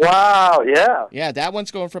on. Wow. Yeah. Yeah, that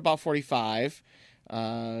one's going for about $45.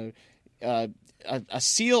 A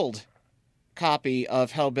sealed copy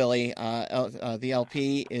of Hellbilly, the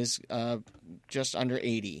LP, is just under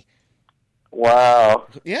 $80. Wow.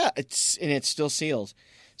 Yeah, it's still sealed.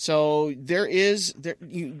 So there is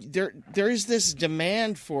this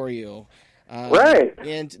demand for you, right?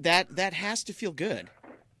 And that has to feel good.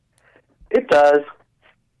 It does.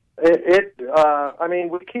 I mean,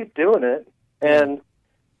 we keep doing it, and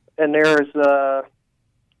there's no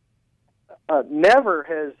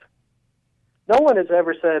one has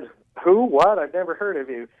ever said, who, what, I've never heard of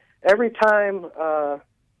you. Every time, a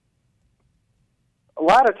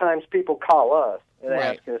lot of times people call us and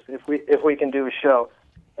ask us if we can do a show.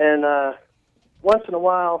 And once in a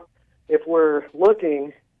while, if we're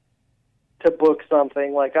looking to book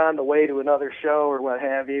something, like on the way to another show or what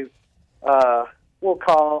have you, we'll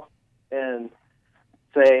call and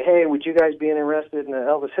say, hey, would you guys be interested in the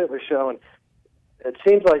Elvis Hitler show? And it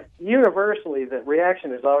seems like universally the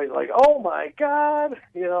reaction is always like, oh, my God,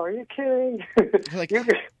 are you kidding? Like,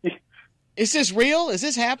 is this real? Is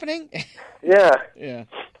this happening? Yeah. Yeah.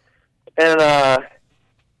 And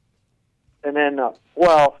then,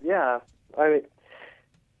 well, yeah. I mean,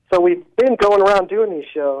 so we've been going around doing these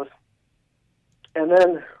shows, and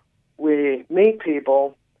then we meet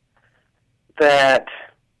people that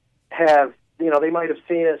have, they might have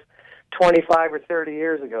seen us 25 or 30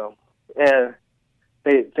 years ago, and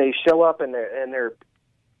they show up and they're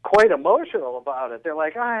quite emotional about it. They're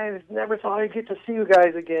like, I never thought I'd get to see you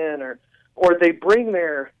guys again, or they bring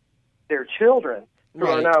their children who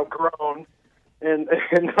are now grown and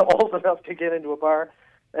old enough to get into a bar,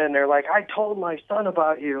 and they're like, I told my son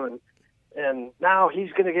about you, and now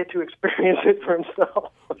he's going to get to experience it for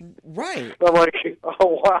himself. Right. I'm like,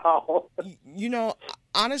 oh, wow.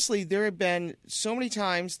 Honestly, there have been so many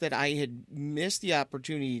times that I had missed the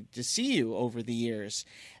opportunity to see you over the years.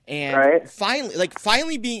 And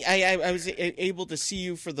finally being, I was able to see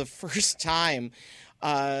you for the first time.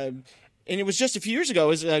 And it was just a few years ago. It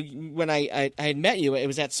was when I had met you. It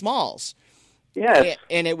was at Smalls. Yes.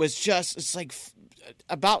 And it was just, it's like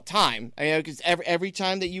about time. Because every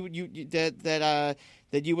time that you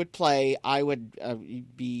would play, I would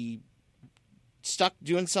be stuck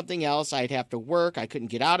doing something else. I'd have to work. I couldn't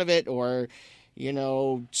get out of it, or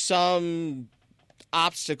some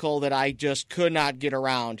obstacle that I just could not get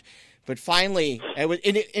around. But finally, it was,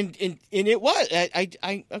 it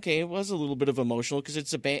was a little bit of emotional because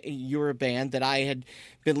it's you're a band that I had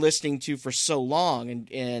been listening to for so long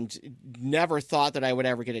and never thought that I would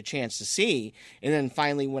ever get a chance to see. And then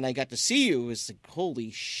finally, when I got to see you, it was like, holy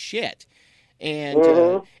shit!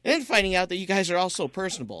 And then finding out that you guys are all so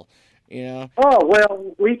personable. Oh,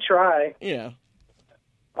 well, we try. Yeah.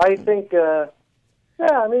 I think, I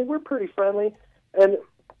mean, we're pretty friendly. And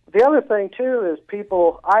the other thing, too, is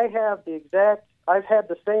I've had the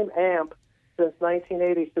same amp since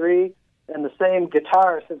 1983 and the same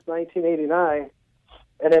guitar since 1989.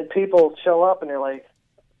 And then people show up and they're like,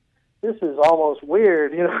 this is almost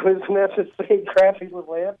weird. Isn't that the same crappy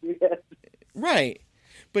little amp you had? Right.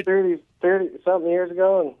 But 30-something years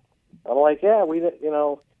ago? And I'm like, yeah, we're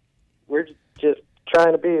just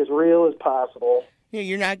trying to be as real as possible. Yeah,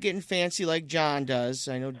 you're not getting fancy like John does.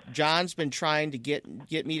 I know John's been trying to get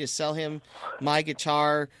me to sell him my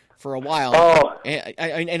guitar for a while. Oh.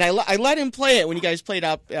 And I let him play it when you guys played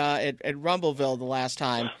up at Rumbleville the last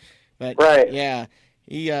time. But right. Yeah.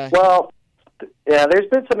 Well, yeah, there's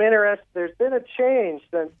been some interest. There's been a change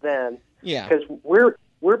since then. Yeah. Because we're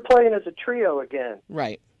playing as a trio again.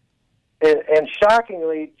 Right. And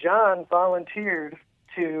shockingly, John volunteered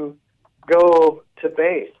to go to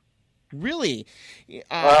bass. Really?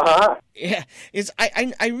 Uh-huh. Yeah.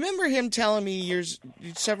 I remember him telling me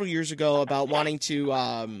several years ago about wanting to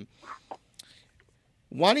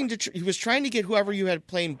he was trying to get whoever you had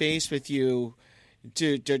playing bass with you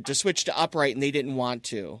to switch to upright, and they didn't want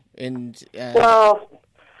to. And yeah,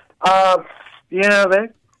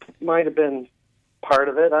 that might have been part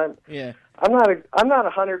of it. I'm not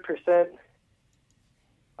 100%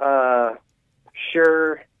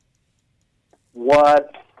 sure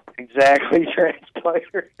what exactly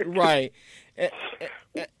transpired. Right.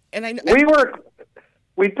 And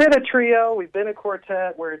we've been a trio, we've been a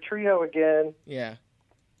quartet, we're a trio again. Yeah.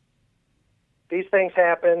 These things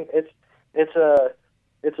happen. It's a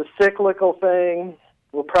cyclical thing.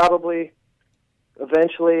 We'll probably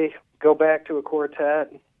eventually go back to a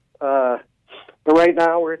quartet. But right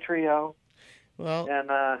now we're a trio. Well,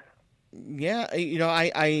 and yeah,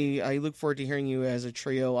 I look forward to hearing you as a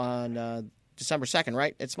trio on December 2nd,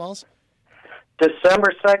 right, at Smalls?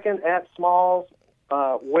 December 2nd at Smalls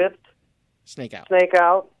with Snake Out.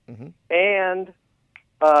 Mm-hmm. And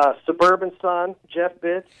Suburban Sun, Jeff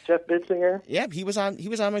Bitzinger. Yeah, he was on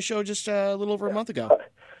my show just a little over a month ago.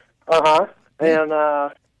 And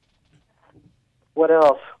what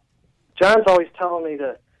else? John's always telling me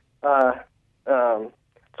to.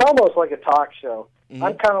 It's almost like a talk show. Mm-hmm.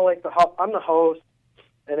 I'm kind of like I'm the host,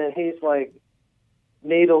 and then he's like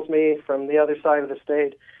needles me from the other side of the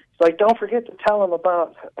stage. He's like, don't forget to tell him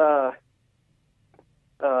about the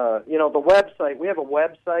website. We have a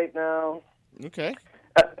website now. Okay.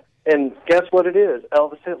 And guess what it is?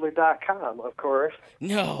 ElvisHitler.com, of course.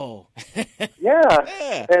 No.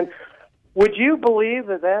 Yeah. And would you believe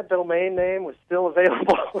that domain name was still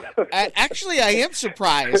available? Actually, I am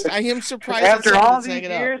surprised. After all these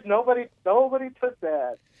years, nobody took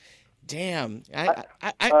that. Damn.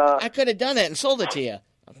 I could have done it and sold it to you.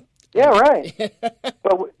 Yeah, right.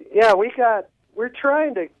 But we're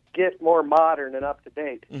trying to get more modern and up to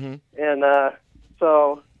date. Mm-hmm. And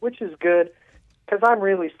so, which is good, because I'm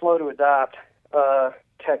really slow to adopt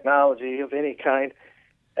technology of any kind.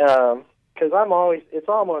 Because it's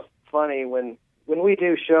almost funny when we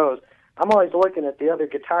do shows, I'm always looking at the other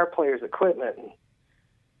guitar players' equipment, and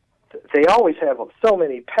they always have so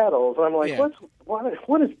many pedals. I'm like,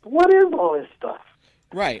 what is all this stuff?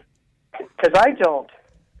 Right. Because I don't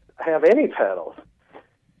have any pedals.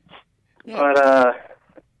 Yeah. But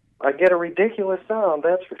I get a ridiculous sound,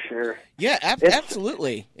 that's for sure. Yeah,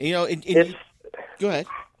 absolutely. Go ahead.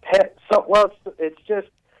 It's just,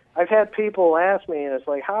 I've had people ask me, and it's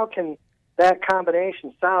like, how can that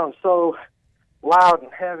combination sound so loud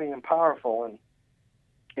and heavy and powerful? And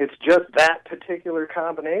it's just that particular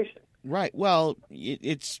combination. Right. Well,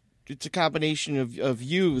 it's a combination of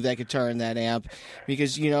you that could turn that amp,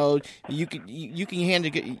 because you can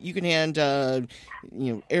hand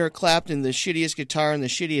Eric Clapton the shittiest guitar and the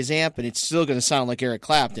shittiest amp, and it's still going to sound like Eric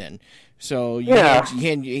Clapton. So you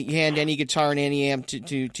hand any guitar and any amp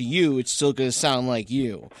to you, it's still going to sound like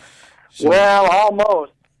you. So. Well,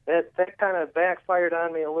 almost. That kind of backfired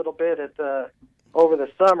on me a little bit over the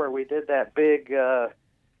summer. We did that big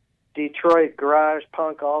Detroit Garage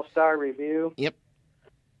Punk All-Star review. Yep.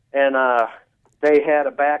 And they had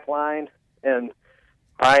a back line, and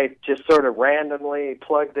I just sort of randomly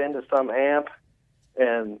plugged into some amp,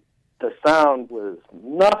 and the sound was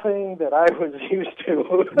nothing that I was used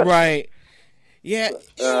to. Right. Yeah.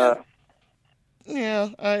 Yeah.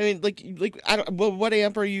 I mean, what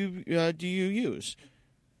amp are you? Do you use?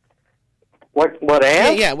 What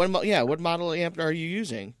amp? Yeah. What model amp are you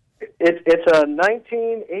using? It's a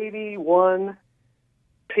 1981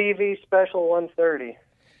 PV Special 130.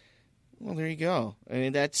 Well, there you go. I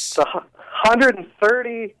mean, that's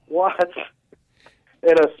 130 watts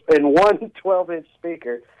in one 12-inch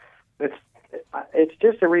speaker. It's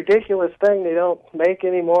just a ridiculous thing they don't make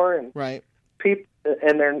anymore, and right.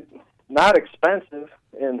 And they're not expensive,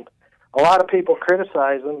 and a lot of people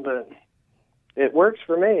criticize them, but it works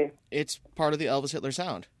for me. It's part of the Elvis Hitler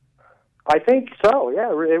sound. I think so.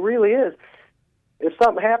 Yeah, it really is. If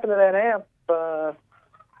something happened to that amp,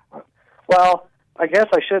 well, I guess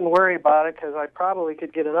I shouldn't worry about it, because I probably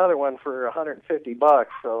could get another one for $150.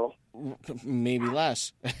 So maybe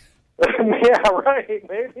less. Yeah, right.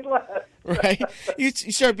 Maybe less. Right. You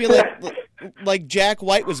start being like Jack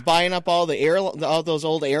White was buying up all those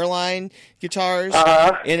old airline guitars,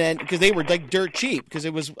 and then because they were like dirt cheap, because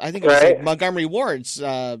it was like Montgomery Ward's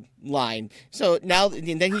line. So now,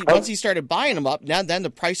 and then once he started buying them up, then the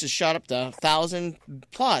prices shot up to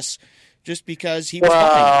 $1,000+ just because he was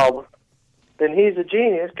buying them. Then he's a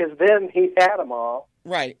genius, because then he had them all,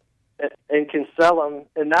 right, and can sell them.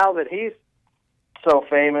 And now that he's so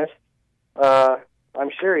famous, I'm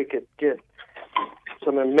sure he could get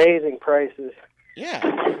some amazing prices.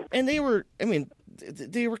 Yeah, and they were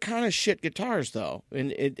kind of shit guitars, though,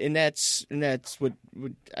 and that's what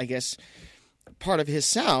I guess part of his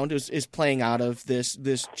sound is playing out of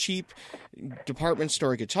this cheap department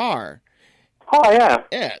store guitar. Oh yeah,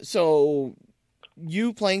 yeah. So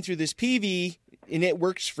you playing through this PV, and it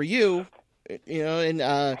works for you, and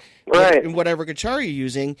right. in whatever guitar you're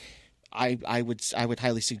using. I would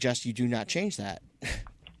highly suggest you do not change that.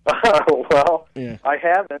 Well, yeah. I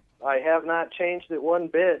haven't. I have not changed it one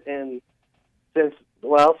bit since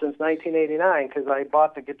 1989, because I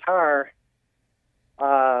bought the guitar.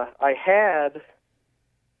 I had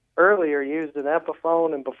earlier used an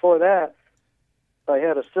Epiphone, and before that, I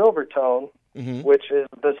had a Silvertone, mm-hmm. which is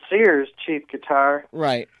the Sears cheap guitar.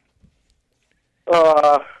 Right.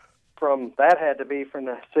 That had to be from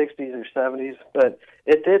the 60s or 70s, but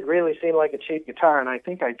it did really seem like a cheap guitar, and I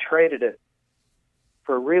think I traded it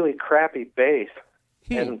for a really crappy bass,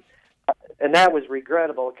 and that was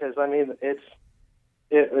regrettable, because I mean it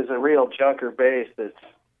was a real junker bass that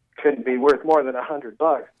couldn't be worth more than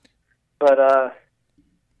 $100. But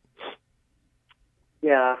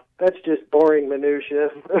Yeah, that's just boring minutia.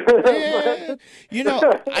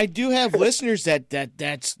 I do have listeners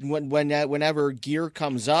that's whenever gear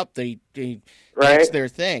comes up, they that's their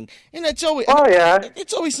thing, and it's always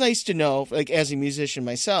it's always nice to know, like as a musician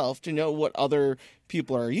myself, to know what other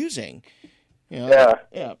people are using. Yeah.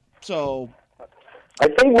 So, I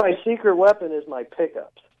think my secret weapon is my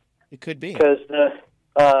pickups. It could be because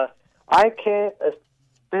I can't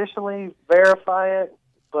officially verify it,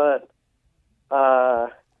 but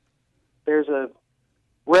there's a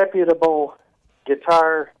reputable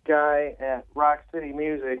guitar guy at Rock City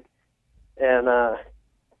Music, and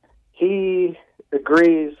he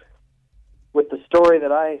agrees with the story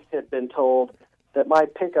that I had been told, that my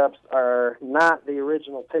pickups are not the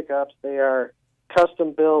original pickups. They are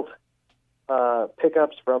custom-built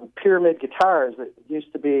pickups from Pyramid Guitars that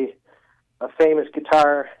used to be a famous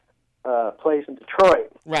guitar place in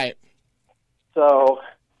Detroit. Right. So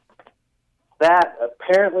that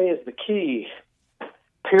apparently is the key.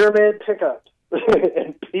 Pyramid pickups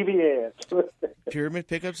and PV amps. Pyramid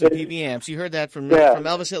pickups and PV amps. You heard that from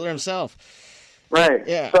Elvis Hitler himself. Right.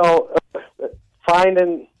 Yeah. So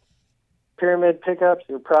finding Pyramid pickups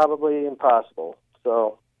are probably impossible.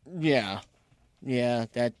 So yeah,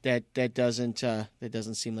 that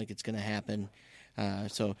doesn't seem like it's going to happen.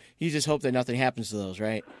 So you just hope that nothing happens to those,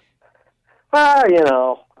 right?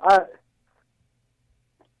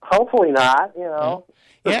 Hopefully not. Yeah,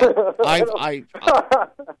 I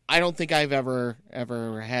don't think I've ever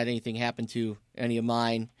had anything happen to any of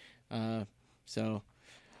mine. But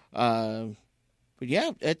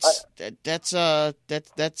yeah, that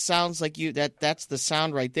sounds like you. That's the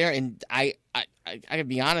sound right there. And I gotta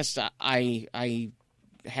be honest. I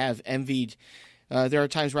have envied. There are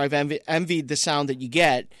times where I've envied the sound that you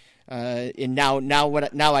get. And now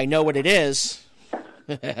I know what it is.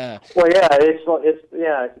 Well,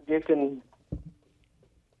 yeah, you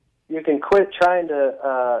can quit trying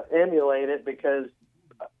to emulate it, because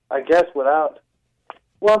I guess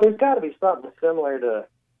there's got to be something similar to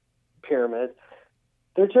Pyramid.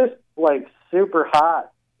 They're just like super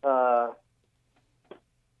hot,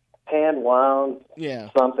 hand wound,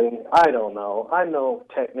 something. I don't know. I'm no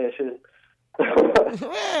technician.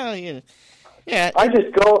 Well, yeah. I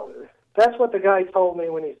just go. That's what the guy told me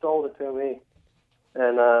when he sold it to me,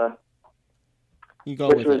 and you go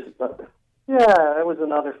with it. Yeah, it was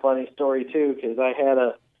another funny story too, because I had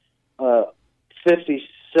a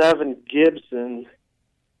 '57 Gibson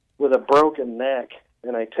with a broken neck,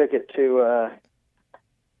 and I took it to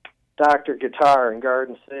Dr. Guitar in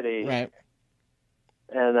Garden City, right?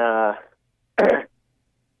 And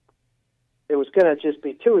it was going to just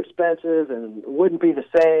be too expensive and wouldn't be the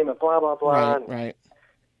same, and blah blah blah. Right.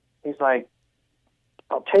 He's like,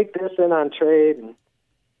 "I'll take this in on trade," and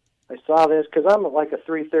I saw this because I'm like a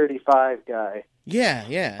 335 guy. Yeah.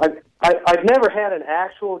 I've never had an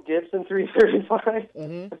actual Gibson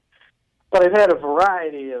 335, but I've had a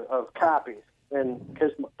variety of copies. And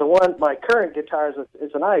because my current guitar is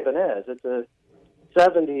an Ibanez. It's a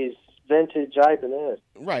 70s vintage Ibanez.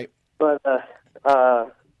 Right. But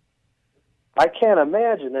I can't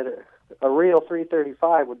imagine that a real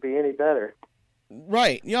 335 would be any better.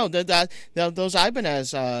 Right. Those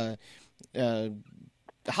Ibanez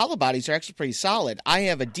hollow bodies are actually pretty solid. I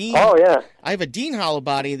have a Dean. Oh yeah. I have a Dean hollow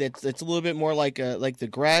body that's a little bit more like the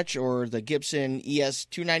Gretsch or the Gibson ES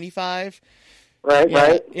 295.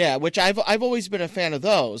 Right. Yeah, which I've always been a fan of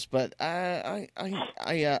those, but I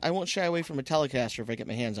won't shy away from a Telecaster if I get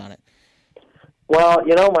my hands on it. Well,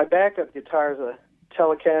 my backup guitar is a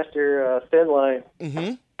Telecaster thin line.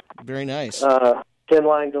 Mm-hmm. Very nice. Thin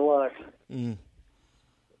line deluxe.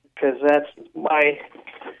 Because that's my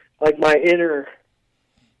inner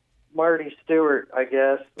Marty Stewart, I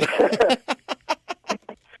guess.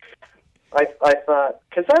 I thought,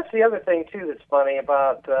 because that's the other thing too that's funny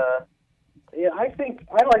about. I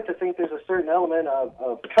like to think there's a certain element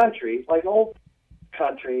of country, like old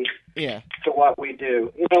country, to what we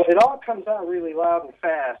do. It all comes out really loud and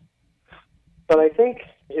fast. But I think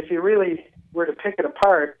if you really were to pick it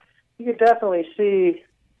apart, you could definitely see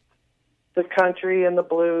the country and the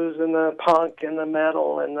blues and the punk and the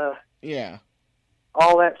metal and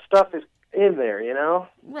all that stuff is in there,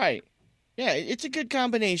 Right. Yeah, it's a good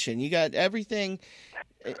combination. You got everything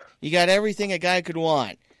a guy could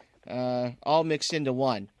want, all mixed into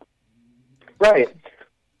one. Right.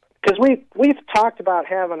 Because we've talked about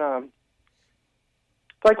having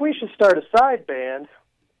we should start a side band,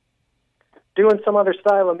 doing some other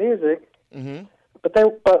style of music. Mm-hmm.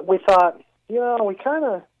 But we thought, we kind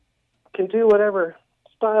of can do whatever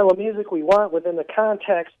style of music we want within the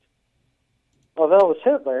context of Elvis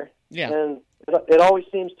Hitler. Yeah. And it always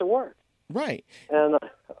seems to work. Right. And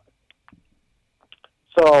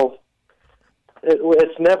so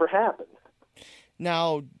it's never happened.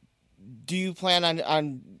 Now, do you plan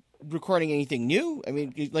on recording anything new? I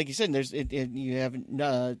mean, like you said, you haven't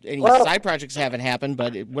any side projects haven't happened,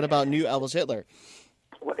 but what about new Elvis Hitler?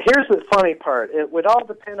 Here's the funny part. It would all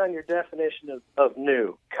depend on your definition of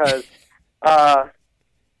new, because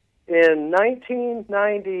in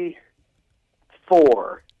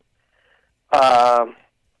 1994,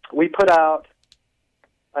 we put out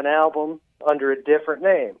an album under a different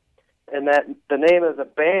name, and that the name of the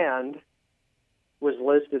band was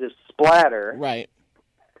listed as Splatter. Right.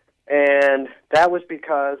 And that was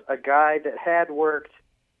because a guy that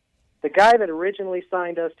the guy that originally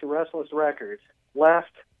signed us to Restless Records,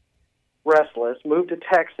 left Restless, moved to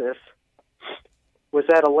Texas, was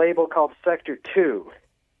at a label called Sector 2.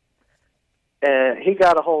 And he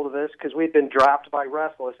got a hold of us because we'd been dropped by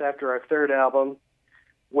Restless after our third album,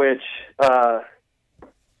 which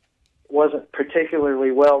wasn't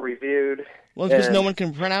particularly well reviewed. Well, because no one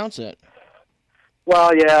can pronounce it.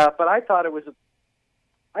 Well, yeah, but I thought it was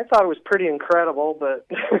pretty incredible. But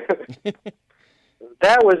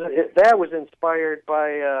that was inspired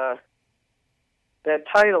by that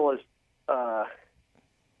title is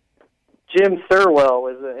Jim Thurwell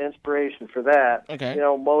was the inspiration for that. Okay. You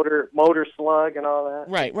know, Motor Slug and all that.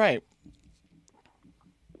 Right, right.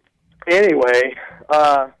 Anyway,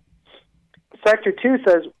 Sector 2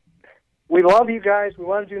 says, we love you guys. We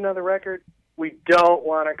want to do another record. We don't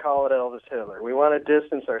want to call it Elvis Hitler. We want to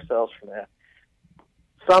distance ourselves from that.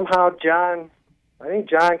 Somehow I think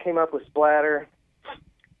John came up with Splatter.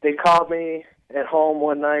 They called me at home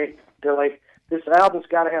one night. They're like, this album's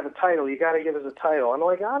got to have a title. You got to give us a title. I'm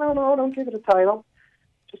like, I don't know. Don't give it a title.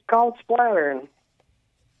 Just call it Splatter. And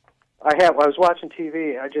I was watching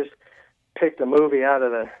TV. I just picked a movie out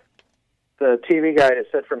of the TV guide. It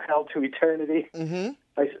said From Hell to Eternity. Mm-hmm.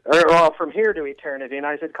 From Here to Eternity. And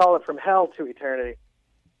I said, call it From Hell to Eternity.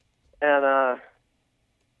 And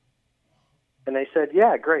they said,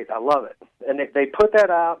 yeah, great. I love it. And they put that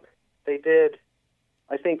out. They did,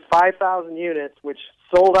 I think, 5,000 units, which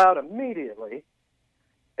sold out immediately.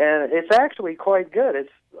 And it's actually quite good.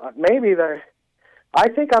 It's I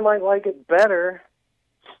think I might like it better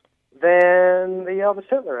than the Elvis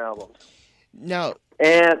Hitler albums. Now,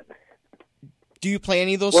 and do you play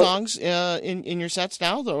any of those songs in your sets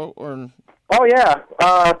now, though? Or oh yeah,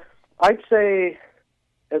 I'd say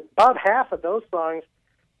about half of those songs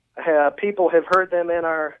people have heard them in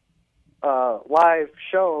our live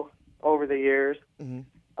show over the years.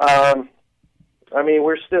 Mm-hmm. I mean,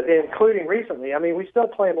 we're still, including recently. I mean, we still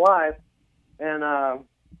play them live, and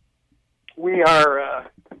we are.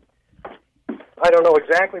 I don't know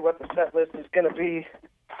exactly what the set list is going to be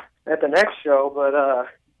at the next show, but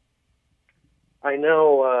I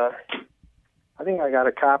know. I think I got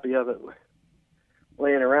a copy of it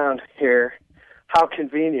laying around here. How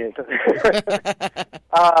convenient.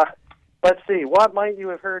 Let's see. What might you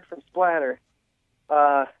have heard from Splatter?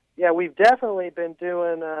 Yeah, we've definitely been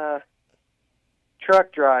doing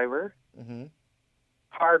Truck Driver, mm-hmm.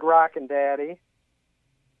 Hard Rockin' Daddy,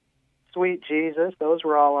 Sweet Jesus. Those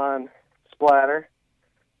were all on Splatter.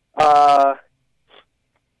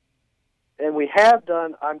 And we have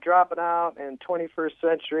done I'm Dropping Out and 21st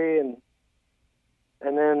Century, and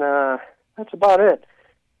then that's about it.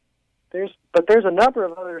 There's a number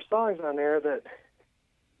of other songs on there that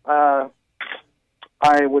I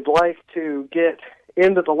would like to get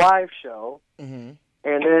into the live show, mm-hmm.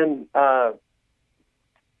 and then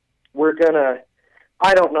we're gonna.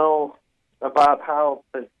 I don't know about how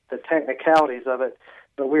the technicalities of it,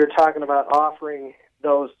 but we were talking about offering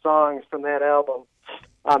those songs from that album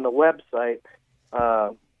on the website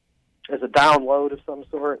as a download of some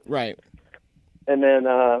sort, right? And then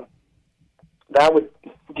that would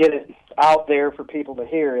get it out there for people to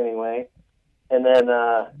hear anyway. And then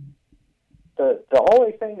the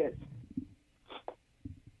only thing that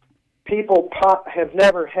people have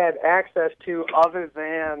never had access to other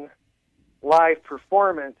than live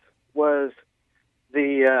performance was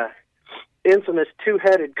the infamous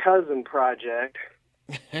Two-Headed Cousin project,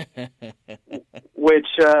 which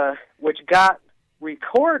got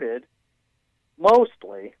recorded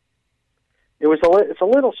mostly. It's a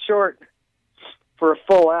little short for a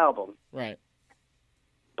full album, right?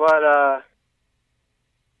 But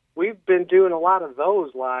we've been doing a lot of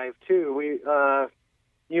those live too.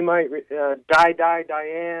 You might Die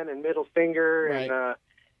Diane and Middle Finger, right. And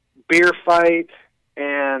Beer Fight,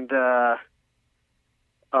 and that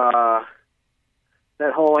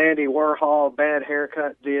whole Andy Warhol Bad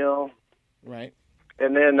Haircut deal, right?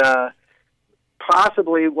 And then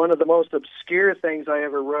possibly one of the most obscure things I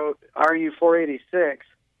ever wrote, RU-486,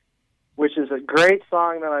 which is a great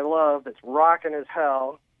song that I love. It's rocking as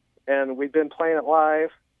hell, and we've been playing it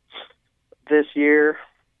live this year.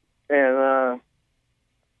 And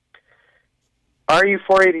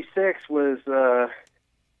RU-486 was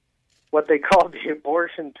what they called the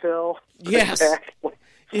abortion pill. Yes.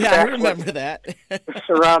 I remember that. It's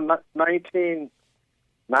around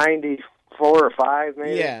 1994 or 5,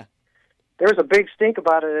 maybe. Yeah. There was a big stink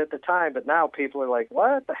about it at the time, but now people are like,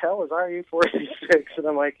 what the hell is RU-486? And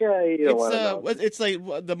I'm like, yeah, you don't want to know. It's like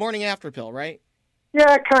the morning after pill, right?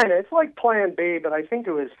 Yeah, kind of. It's like Plan B, but I think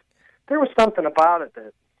there was something about it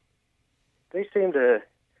that they seemed to,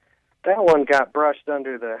 that one got brushed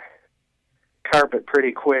under the carpet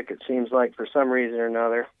pretty quick, it seems like, for some reason or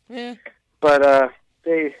another. Yeah. But I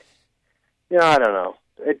don't know.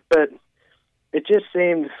 But it just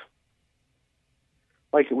seemed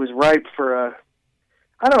like it was ripe for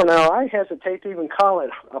I don't know, I hesitate to even call it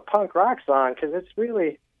a punk rock song, because it's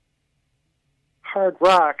really hard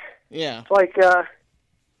rock. Yeah. It's like,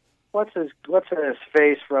 what's his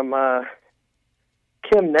face from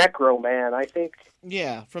Kim Necroman, I think.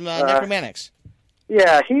 Yeah, from Necromantics.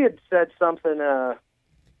 Yeah, he had said something,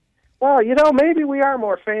 well, maybe we are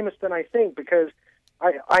more famous than I think, because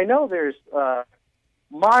I know there's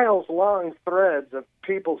miles-long threads of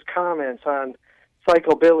people's comments on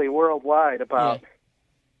Psychobilly worldwide about,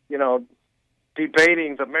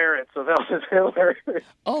 debating the merits of Elvis Hitler.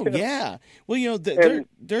 Oh, yeah. Well,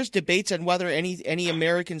 there's debates on whether any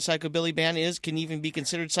American psychobilly band can even be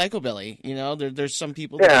considered psychobilly. There's some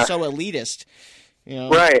people that are so elitist.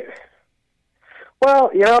 Right.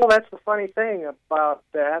 Well, that's the funny thing about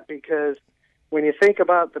that, because when you think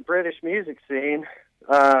about the British music scene,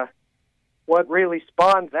 what really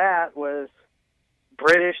spawned that was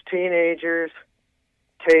British teenagers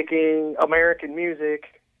taking American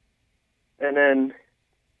music and then,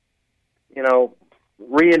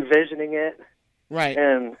 re-envisioning it. Right.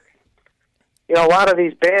 And, a lot of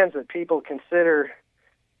these bands that people consider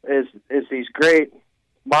as these great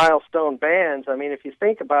milestone bands, I mean, if you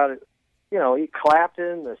think about it,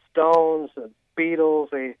 Clapton, the Stones, the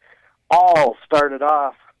Beatles, they all started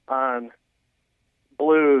off on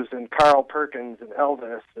blues and Carl Perkins and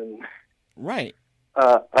Elvis and right.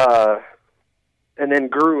 And then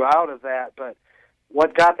grew out of that. But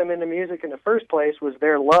what got them into music in the first place was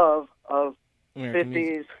their love of American 50s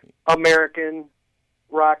music. American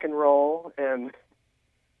rock and roll. And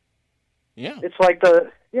yeah, it's like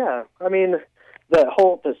the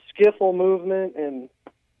skiffle movement and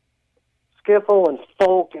skiffle and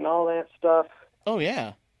folk and all that stuff. Oh,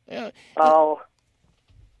 yeah. Yeah.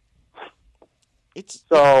 It's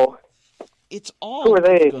all who are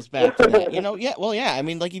they? Goes back to that. Yeah, well, yeah. I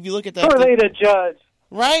mean, like, if you look at that. Who are they to judge?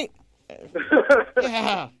 Right?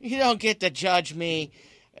 Yeah. You don't get to judge me.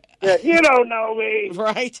 Yeah, you don't know me.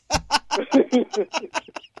 Right?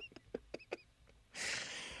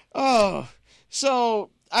 Oh, so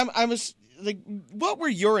I'm like, what were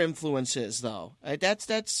your influences, though? That's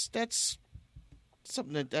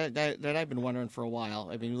something that I've been wondering for a while.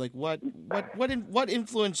 I mean, like, what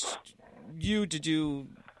influenced you to do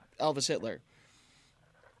Elvis Hitler?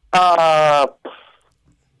 I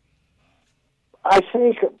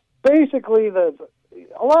think basically a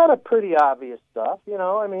lot of pretty obvious stuff.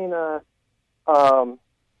 I mean,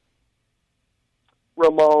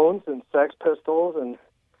 Ramones and Sex Pistols, and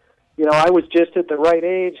I was just at the right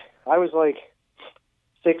age. I was like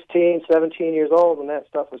 16, 17 years old when that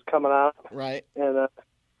stuff was coming out. Right. And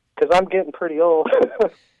because I'm getting pretty old.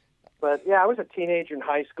 But yeah, I was a teenager in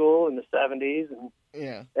high school in the 70s, and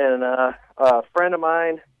yeah. And a friend of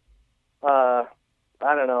mine, I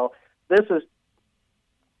don't know. This is,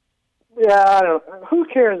 I don't. Who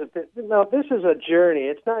cares if this is a journey.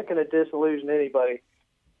 It's not going to disillusion anybody.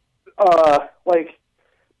 Like,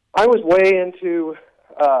 I was way into,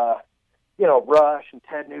 Rush and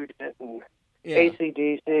Ted Nugent and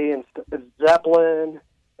AC/DC and Zeppelin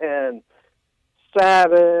and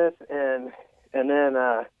Sabbath, and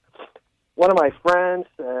then one of my friends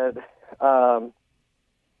said, I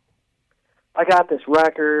got this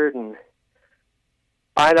record and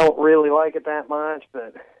I don't really like it that much,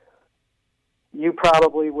 but you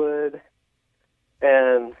probably would.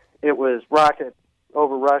 And it was Rocket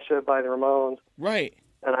Over Russia by the Ramones. Right.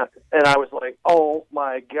 And I was like, oh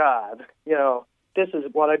my God, this is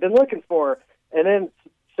what I've been looking for. And then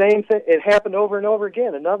same thing, it happened over and over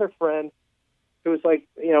again. Another friend who was like,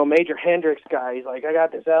 major Hendrix guy, he's like, I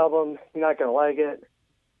got this album, you're not going to like it.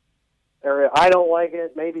 Or I don't like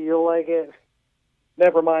it, maybe you'll like it.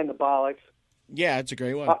 Never mind the bollocks. Yeah, it's a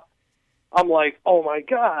great one. I'm like, oh my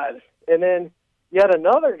God. And then yet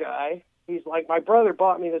another guy, he's like, my brother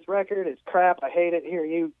bought me this record. It's crap. I hate it. Here,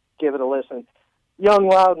 you give it a listen. Young,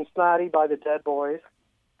 Loud, and Snotty by the Dead Boys.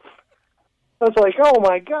 I was like, oh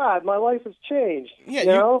my God, my life has changed. Yeah,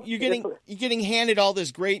 you're getting handed all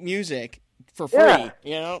this great music for free,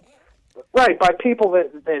 Right, by people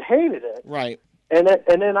that hated it. Right. And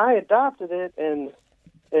then I adopted it, and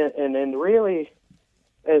really,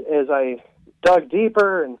 as I dug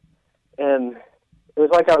deeper, and it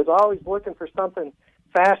was like I was always looking for something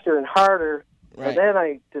faster and harder. Right. And then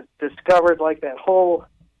I discovered like that whole,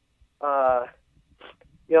 that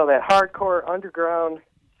hardcore underground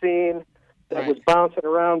scene that was bouncing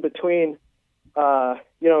around between,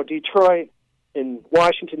 Detroit and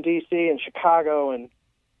Washington D.C. and Chicago and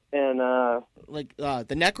the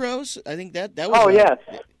Necros. I think that was. Oh yeah,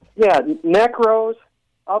 Necros.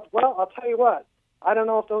 I'll tell you what. I don't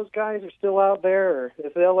know if those guys are still out there or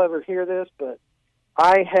if they'll ever hear this, but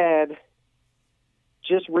I had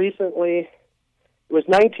just recently. It was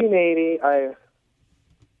 1980. I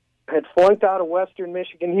had flunked out of Western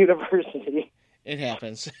Michigan University. It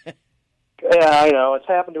happens. Yeah, I know. It's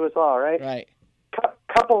happened to us all, right? Right.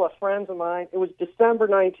 Couple of friends of mine. It was December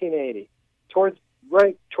 1980, towards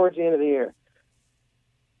the end of the year.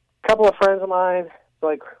 Couple of friends of mine,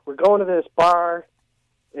 like, we're going to this bar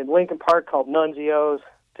in Lincoln Park called Nunzio's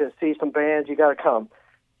to see some bands. You got to come.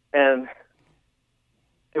 And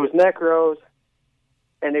it was Necros,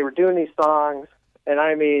 and they were doing these songs, and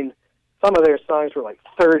I mean, some of their songs were like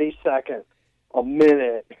 30 seconds, a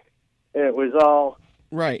minute, and it was all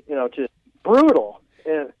right, just brutal.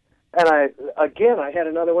 And I had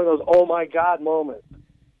another one of those oh my God moments.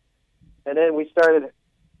 And then we started.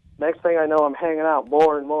 Next thing I know, I'm hanging out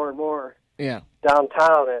more and more and more. Yeah.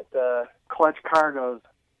 Downtown at Clutch Cargo's,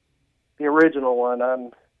 the original one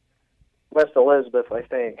on West Elizabeth, I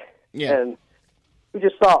think. Yeah. And we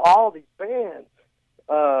just saw all these bands.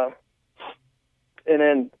 And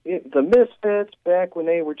then the Misfits back when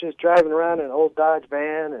they were just driving around in an old Dodge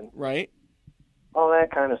van and right, all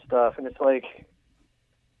that kind of stuff. And it's like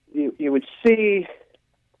you would see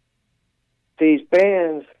these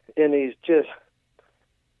bands in these just,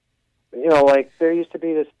 like there used to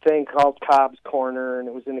be this thing called Cobb's Corner, and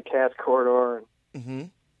it was in the Cass Corridor. Mm-hmm.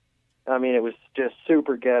 I mean, it was just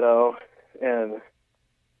super ghetto, and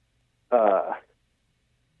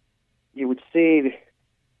you would see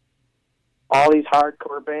all these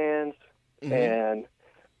hardcore bands, mm-hmm. and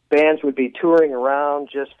bands would be touring around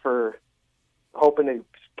just for hoping to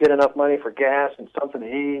get enough money for gas and something to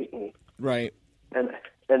eat. And, right. And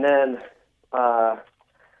then I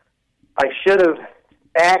should have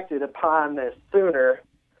acted upon this sooner,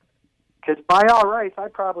 because by all rights, I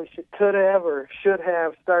probably could have or should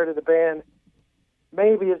have started a band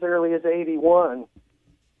maybe as early as 81.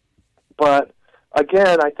 But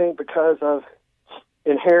again, I think because of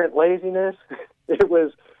inherent laziness, it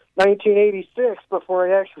was 1986 before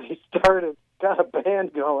I actually got a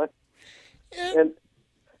band going. Yeah. And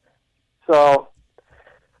so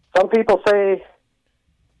some people say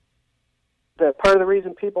that part of the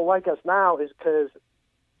reason people like us now is because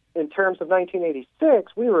in terms of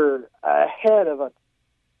 1986, we were ahead of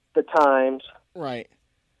the times. Right.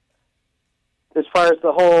 As far as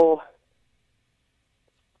the whole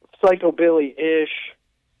psychobilly-ish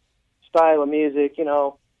style of music,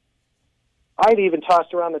 I'd even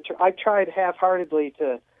tossed around the term. I tried half-heartedly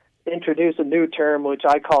to introduce a new term, which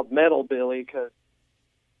I called metal billy, because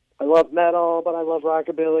I love metal, but I love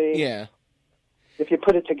rockabilly. Yeah. If you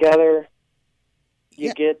put it together,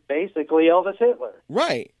 you get basically Elvis Hitler.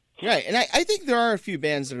 Right. Right, and I think there are a few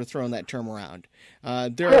bands that are throwing that term around.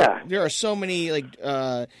 There are so many like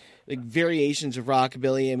variations of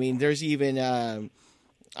rockabilly. I mean, there's even in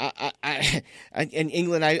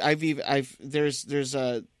England.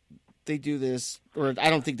 They do this, or I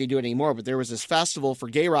don't think they do it anymore. But there was this festival for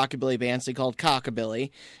gay rockabilly bands they called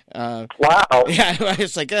Cockabilly. Wow. Yeah,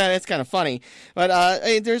 it's like that's kind of funny.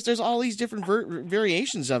 But there's all these different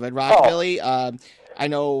variations of it. Rockabilly. Oh. I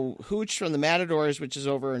know Hooch from the Matadors, which is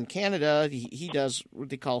over in Canada. He does what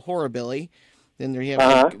they call horrorbilly. Then there you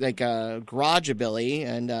have like garageabilly,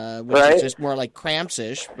 and which is just more like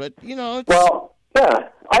Cramps-ish. But it's... well, yeah,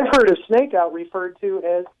 I've heard of Snakeout referred to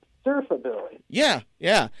as surfabilly. Yeah,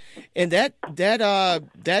 and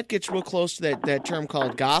that gets real close to that term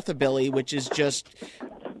called gothabilly, which is just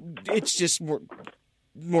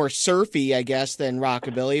more surfy, I guess, than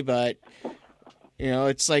rockabilly, but.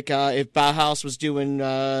 It's like if Bauhaus was doing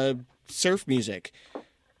surf music.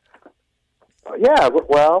 Yeah,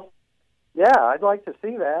 well, yeah, I'd like to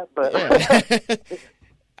see that, but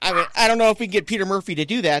I mean, I don't know if we can get Peter Murphy to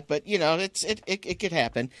do that, but, it could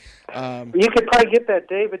happen. You could probably get that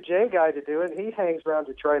David J. guy to do it. He hangs around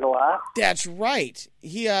Detroit a lot. That's right.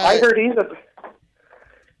 I heard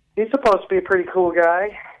he's supposed to be a pretty cool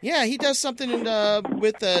guy. Yeah, he does something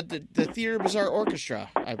with the Theater Bizarre Orchestra,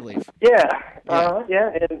 I believe. Yeah.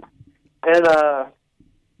 And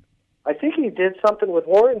I think he did something with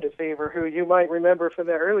Warren DeFever, who you might remember from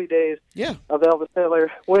the early days of Elvis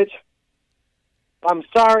Hitler, which I'm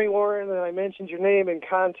sorry, Warren, that I mentioned your name in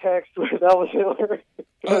context with Elvis Hitler.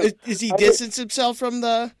 Is he distanced himself from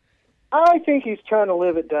the... I think he's trying to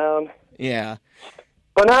live it down. Yeah.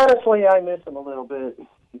 But honestly, I miss him a little bit.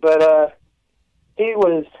 But he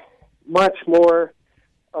was much more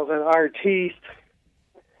of an artiste,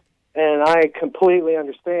 and I completely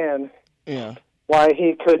understand why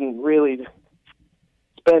he couldn't really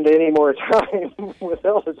spend any more time with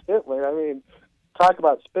Elvis Hitler. I mean, talk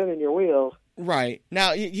about spinning your wheels. Right.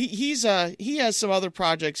 Now, he has some other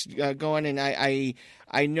projects going, and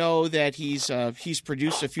I know that he's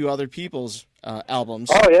produced a few other people's albums.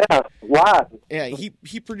 Oh, yeah, a lot. Yeah,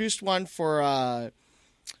 he produced one for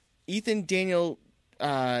Ethan Daniel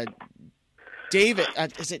David.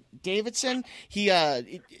 Is it Davidson? He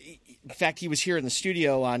in fact, he was here in the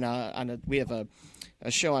studio we have a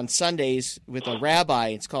show on Sundays with a rabbi.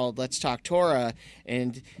 It's called Let's Talk Torah,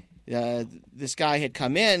 and this guy had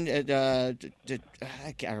come in. I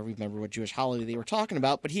can't remember what Jewish holiday they were talking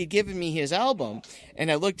about, but he had given me his album,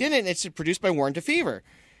 and I looked in it, and it's produced by Warren DeFever.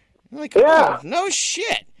 I'm like, oh, no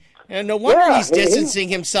shit. And no wonder he's distancing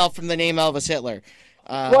himself from the name Elvis Hitler.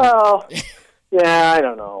 Well, yeah, I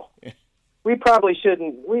don't know. We probably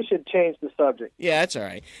shouldn't. We should change the subject. Yeah, that's all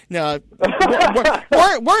right. No,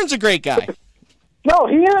 Warren's a great guy. No,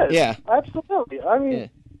 he is. Yeah. Absolutely. I mean,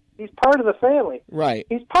 he's part of the family. Right.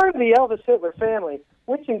 He's part of the Elvis Hitler family,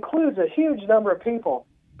 which includes a huge number of people,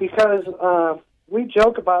 because we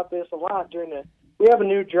joke about this a lot we have a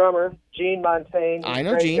new drummer, Gene Montaigne. I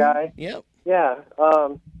know Gene. Guy. Yep. Yeah.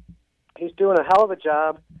 He's doing a hell of a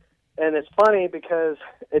job, and it's funny because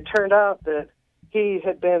it turned out that he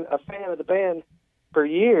had been a fan of the band for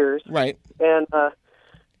years. Right. And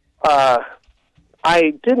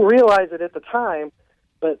I didn't realize it at the time,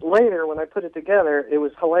 but later when I put it together, it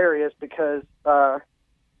was hilarious because I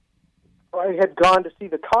had gone to see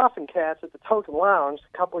the Coffin Cats at the Token Lounge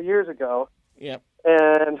a couple of years ago. Yep.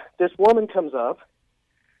 And this woman comes up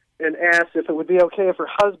and asks if it would be okay if her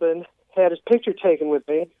husband had his picture taken with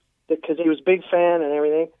me, because he was a big fan and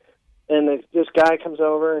everything. And this guy comes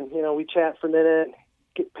over, and, we chat for a minute,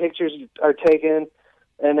 pictures are taken,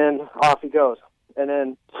 and then off he goes. And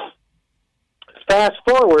then fast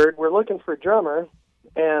forward, we're looking for a drummer,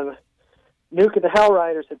 and Juke and the Hell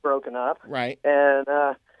Riders had broken up. Right. And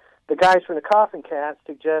the guys from the Coffin Cats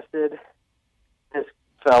suggested this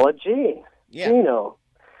fella, Gino.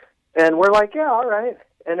 And we're like, yeah, all right.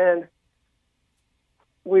 And then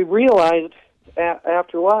we realized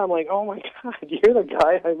after a while, I'm like, oh my God, you're the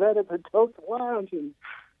guy I met at the Token Lounge, and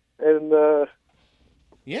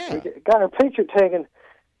we got our picture taken,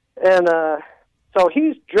 and so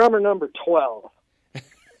he's drummer number 12,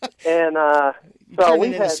 and so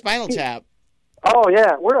we had Spinal Tap. Oh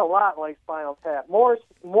yeah, we're a lot like Spinal Tap,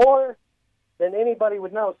 more than anybody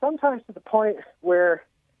would know. Sometimes to the point where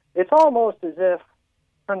it's almost as if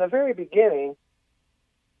from the very beginning,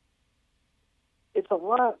 it's a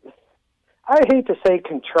lot. I hate to say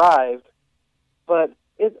contrived, but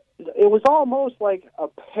it was almost like a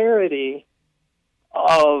parody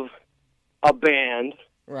of a band.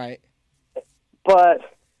 Right. But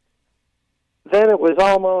then it was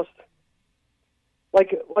almost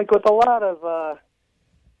like with a lot of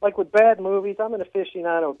like with bad movies. I'm an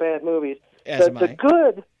aficionado of bad movies.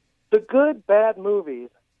 The good bad movies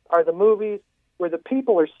are the movies where the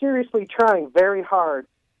people are seriously trying very hard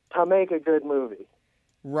to make a good movie.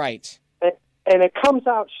 Right. And it comes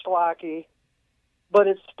out schlocky, but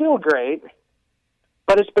it's still great.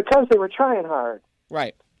 But it's because they were trying hard.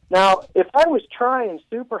 Right. Now, if I was trying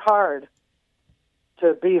super hard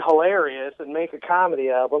to be hilarious and make a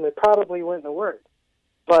comedy album, it probably wouldn't have worked.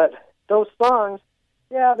 But those songs,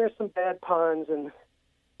 yeah, there's some bad puns, and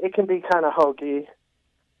it can be kind of hokey.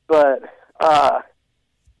 But,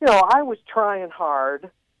 I was trying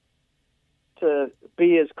hard to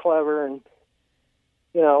be as clever, and,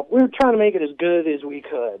 we were trying to make it as good as we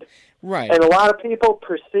could. Right. And a lot of people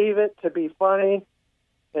perceive it to be funny,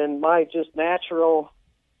 and my just natural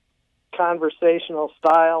conversational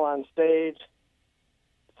style on stage.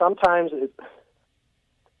 Sometimes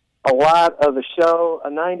a lot of the show, a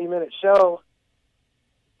 90-minute show,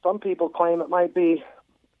 some people claim it might be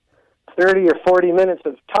 30 or 40 minutes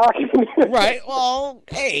of talking. Right. Well,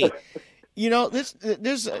 hey,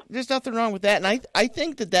 there's nothing wrong with that, and I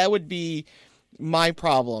think that would be my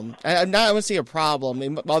problem. I wouldn't say a problem.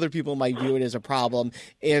 And other people might view it as a problem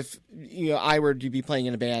if I were to be playing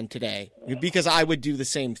in a band today, because I would do the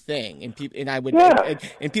same thing, and people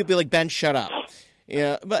be like, Ben, shut up.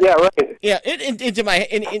 Yeah, but yeah, right. Yeah, in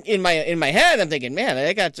my head, I'm thinking, man,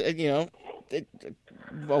 I got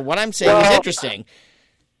what I'm saying is interesting,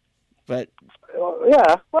 but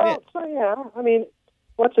yeah. I mean,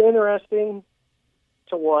 what's interesting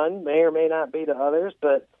to one may or may not be to others,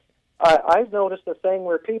 but I've noticed a thing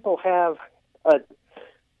where people have as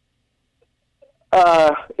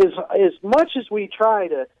much as we try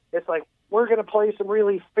to, it's like, we're going to play some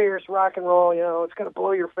really fierce rock and roll, it's going to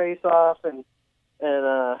blow your face off, and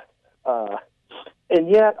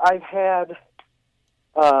yet I've had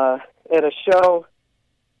at a show,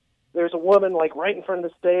 there's a woman like right in front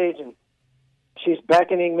of the stage, and she's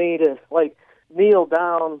beckoning me to like kneel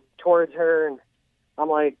down towards her, and I'm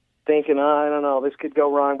like thinking, I don't know, this could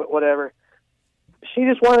go wrong, but whatever. She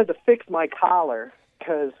just wanted to fix my collar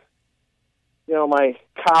because, my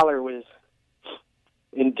collar was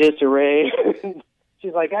in disarray.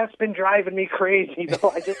 She's like, that's been driving me crazy, though.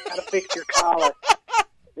 I just got to fix your collar.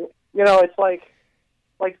 It's like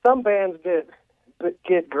some bands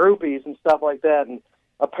get groupies and stuff like that, and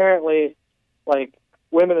apparently, like,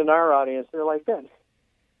 women in our audience, they're like,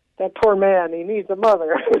 that poor man, he needs a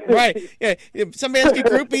mother. Right. Yeah. Some bands get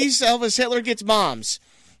groupies. Elvis Hitler gets moms.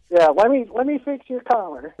 Yeah. Let me fix your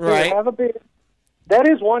collar. Right. Here, have a beer. That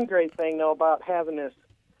is one great thing, though, about having this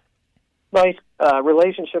nice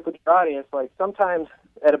relationship with your audience. Like, sometimes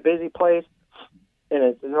at a busy place,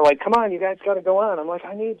 and they're like, come on, you guys got to go on. I'm like,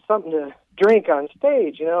 I need something to drink on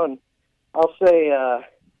stage, and I'll say,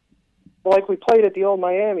 like we played at the Old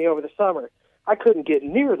Miami over the summer. I couldn't get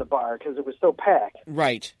near the bar because it was so packed.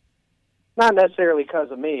 Right. Not necessarily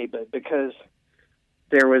because of me, but because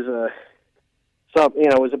there was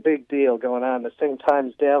it was a big deal going on at the same time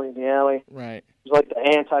as Dally in the Alley. Right. It was like the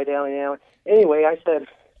anti-Dally in the Alley. Anyway, I said,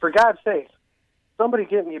 for God's sake, somebody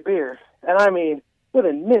get me a beer. And I mean,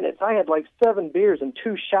 within minutes, I had like 7 beers and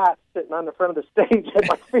 2 shots sitting on the front of the stage at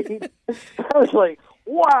my feet. I was like,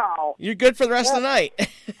 wow. You're good for the rest of the night.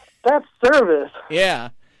 That's service. Yeah.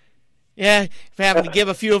 Yeah, having to give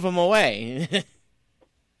a few of them away.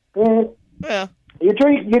 Yeah. You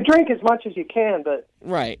drink as much as you can, but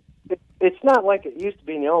right. It's not like it used to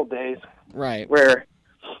be in the old days. Right. Where it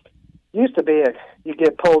used to be you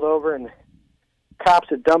get pulled over and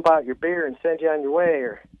cops would dump out your beer and send you on your way,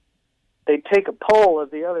 or they'd take a poll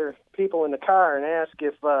of the other people in the car and ask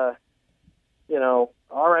if, all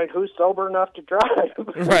right, who's sober enough to drive?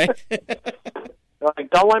 Right.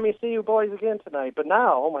 Like, don't let me see you boys again tonight. But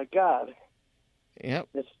now, oh my God. Yep.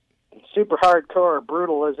 It's super hardcore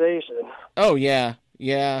brutalization. Oh yeah.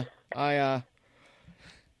 Yeah. I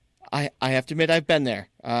have to admit I've been there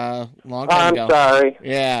long time ago. I'm sorry.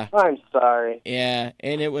 Yeah. I'm sorry. Yeah,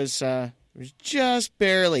 and it was just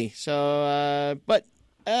barely. So but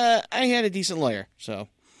I had a decent lawyer, so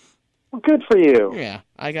well, good for you. Yeah.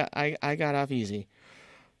 I got off easy.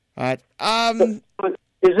 But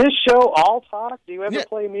is this show all talk? Do you ever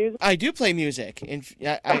play music? I do play music, and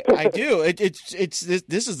I do.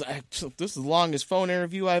 This is the longest phone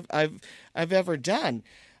interview I've ever done.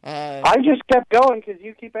 I just kept going because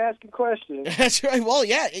you keep asking questions. That's right. Well,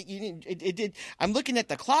 yeah, it did. I'm looking at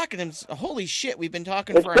the clock, and holy shit, we've been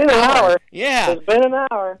talking for an hour. Yeah, it's been an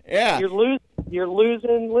hour. Yeah, you're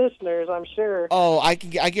losing listeners, I'm sure. Oh, I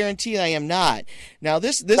guarantee I am not. Now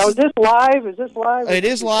this is this live? Is this live? It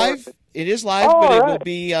is live. It is live, but it will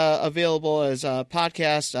be available as a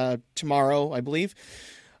podcast tomorrow, I believe.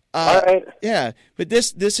 All right. Yeah, but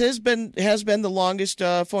this has been the longest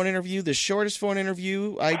phone interview. The shortest phone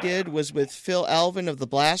interview I did was with Phil Alvin of the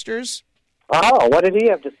Blasters. Oh, what did he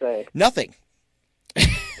have to say? Nothing.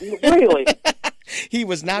 Really? He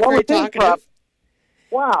was not very talkative.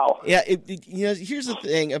 Wow. Yeah, here's the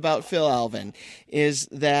thing about Phil Alvin is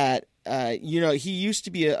that he used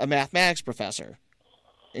to be a mathematics professor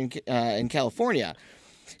in California.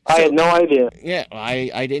 I had no idea. Yeah,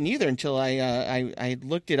 I didn't either until I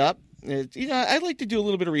looked it up. I like to do a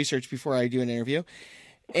little bit of research before I do an interview.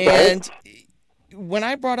 And when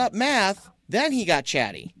I brought up math, then he got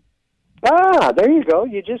chatty. Ah, there you go.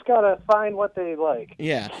 You just got to find what they like.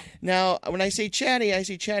 Yeah. Now, when I say chatty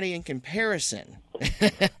in comparison.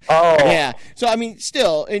 Oh. Yeah. So, I mean,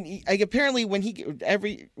 still, and apparently when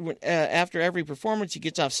after every performance, he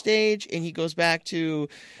gets off stage and he goes back to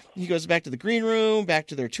the green room, back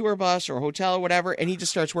to their tour bus or hotel or whatever, and he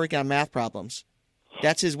just starts working on math problems.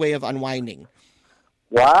 That's his way of unwinding.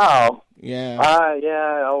 Wow. Yeah.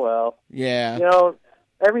 Yeah, oh well. Yeah. You know,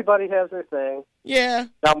 everybody has their thing. Yeah.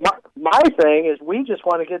 Now, my thing is we just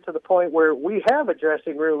want to get to the point where we have a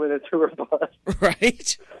dressing room in a tour bus.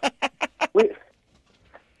 Right.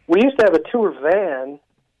 We used to have a tour van,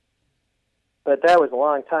 but that was a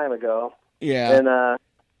long time ago. Yeah. And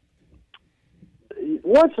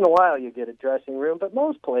once in a while you get a dressing room, but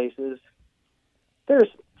most places,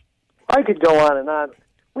 I could go on and on.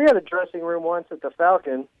 We had a dressing room once at the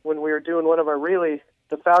Falcon when we were doing one of our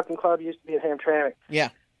the Falcon Club used to be in Hamtramck. Yeah.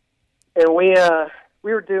 And we've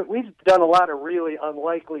done a lot of really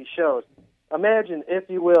unlikely shows. Imagine, if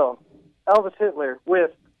you will, Elvis Hitler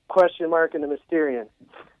with Question Mark and the Mysterian.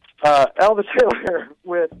 Elvis Hitler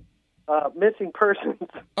with Missing Persons.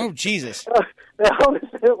 Oh, Jesus.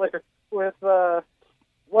 Elvis Hitler with,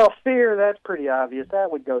 Fear, that's pretty obvious.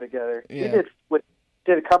 That would go together. Yeah. We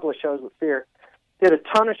did a couple of shows with Fear. Did a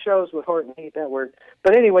ton of shows with Horton Heat, that word.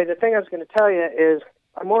 But anyway, the thing I was going to tell you is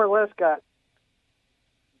I more or less got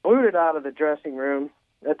booted out of the dressing room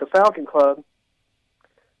at the Falcon Club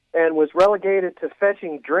and was relegated to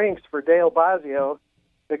fetching drinks for Dale Bazio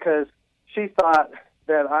because she thought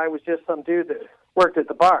that I was just some dude that worked at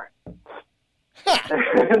the bar.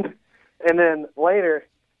 and then later,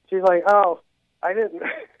 she's like, "Oh, I didn't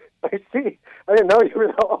know you were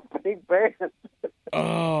the opening band."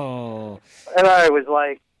 Oh. And I was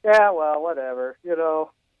like, "Yeah, well, whatever. You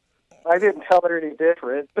know, I didn't tell her any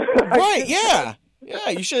different." Right? Yeah. Yeah.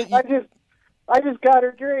 You should. I just got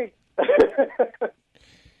her drink. I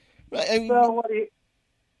mean, So what do you?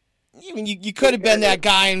 You could have been that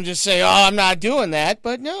guy and just say, "Oh, I'm not doing that,"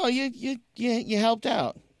 but no, you helped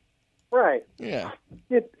out. Right. Yeah.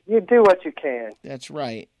 You do what you can. That's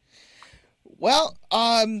right. Well,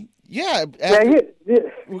 yeah.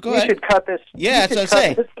 You go ahead. should cut this. Yeah, that's what I'm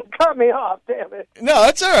saying. Cut me off, damn it. No,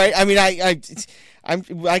 that's all right. I mean,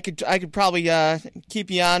 I could probably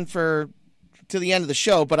keep you on to the end of the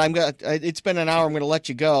show, but it's been an hour. I'm going to let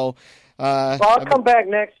you go. Well, I'll come back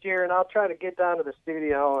next year, and I'll try to get down to the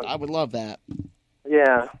studio. I would love that.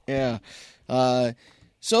 Yeah. Yeah.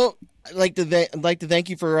 So I'd like to thank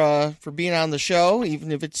you for being on the show,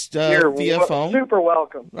 even if it's via phone. Super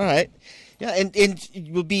welcome. All right. Yeah, and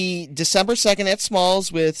it will be December 2nd at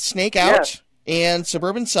Smalls with Snake Out and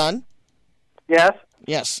Suburban Sun. Yes.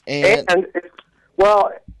 Yes. And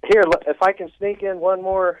well, here, if I can sneak in one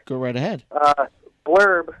more. Go right ahead.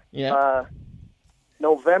 Blurb. Yeah.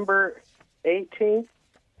 November 18th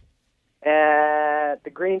at the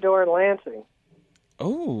Green Door in Lansing.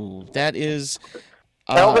 Oh, that is...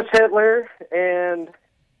 Elvis Hitler, and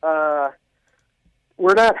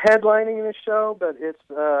we're not headlining this show, but it's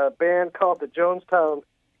a band called the Jonestown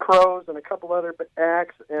Crows and a couple other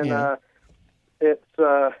acts, and it's...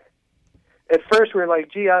 at first we were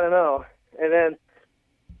like, gee, I don't know. And then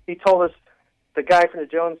he told us, the guy from the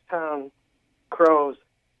Jonestown Crows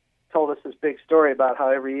told us this big story about how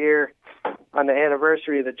every year on the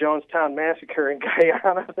anniversary of the Jonestown Massacre in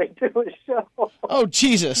Guyana, they do a show. Oh,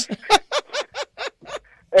 Jesus.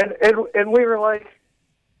 and we were like,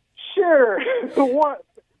 sure. What?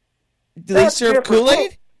 Do they serve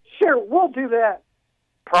Kool-Aid? Sure, we'll do that.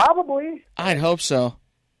 Probably. I'd hope so.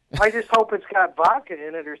 I just hope it's got vodka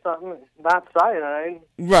in it or something, not cyanide.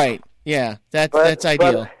 Right. Yeah, that's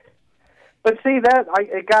ideal. But see,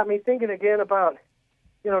 it got me thinking again about,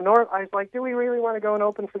 I was like, do we really want to go and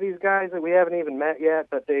open for these guys that we haven't even met yet,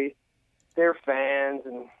 but they're fans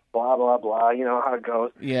and blah, blah, blah, you know how it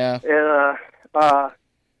goes. Yeah. And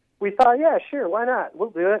we thought, yeah, sure, why not? We'll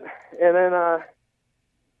do it. And then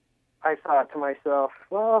I thought to myself,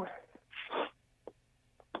 well,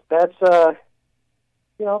 that's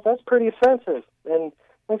pretty offensive. And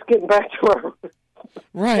that's getting back to our...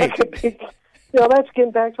 Right. That's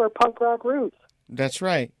getting back to our punk rock roots. That's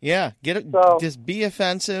right. Yeah. Just be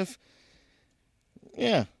offensive.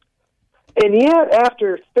 Yeah. And yet,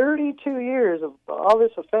 after 32 years of all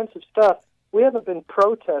this offensive stuff, we haven't been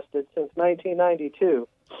protested since 1992.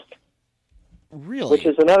 Really? Which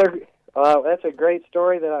is another... that's a great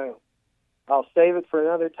story that I'll save it for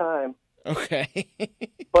another time. Okay.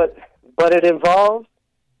 But it involves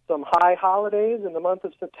some high holidays in the month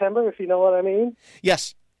of September, if you know what I mean.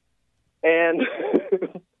 Yes. And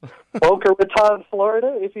Boca Raton,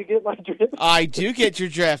 Florida, if you get my drift. I do get your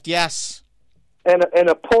drift, yes. And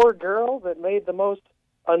a poor girl that made the most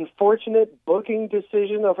unfortunate booking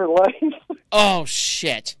decision of her life. Oh,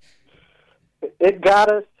 shit. It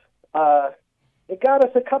got us a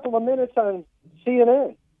couple of minutes on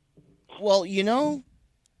CNN. Well,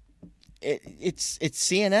 it's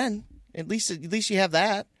CNN. At least you have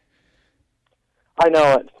that. I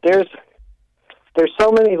know it. there's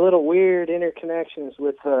so many little weird interconnections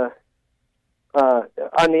with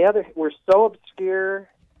on the other, we're so obscure,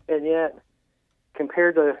 and yet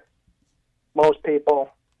compared to most people,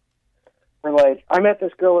 we're like, I met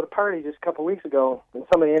this girl at a party just a couple weeks ago, and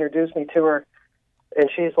somebody introduced me to her, and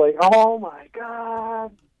she's like, oh my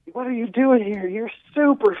God, what are you doing here? You're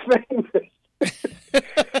super famous.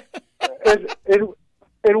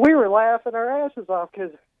 and we were laughing our asses off,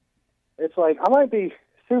 because it's like, I might be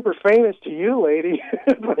super famous to you, lady,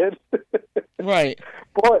 but right.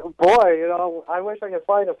 Boy, you know, I wish I could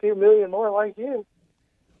find a few million more like you.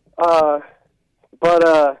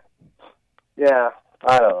 Yeah,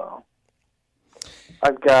 I don't know.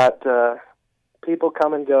 I've got people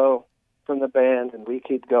come and go from the band, and we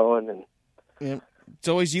keep going, and yeah. It's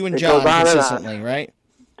always you and John consistently, right?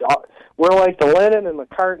 We're like the Lennon and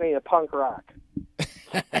McCartney of punk rock.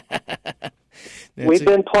 We've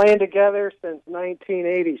been playing together since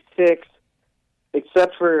 1986,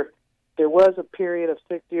 except for there was a period of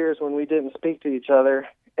 6 years when we didn't speak to each other,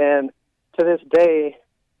 and to this day,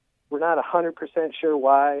 we're not 100% sure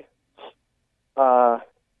why.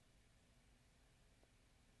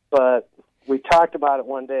 But we talked about it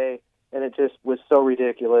one day, and it just was so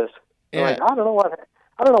ridiculous. Yeah. Like, I don't know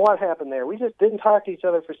what happened there. We just didn't talk to each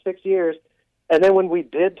other for 6 years, and then when we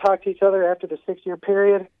did talk to each other after the 6-year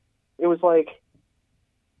period, it was like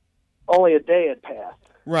only a day had passed.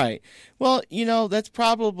 Right. Well, you know, that's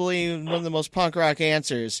probably one of the most punk rock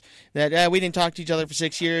answers, that we didn't talk to each other for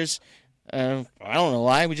 6 years. I don't know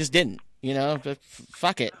why. We just didn't. You know, but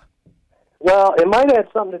fuck it. Well, it might have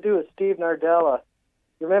something to do with Steve Nardella.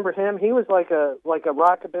 You remember him? He was like a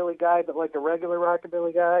rockabilly guy, but like a regular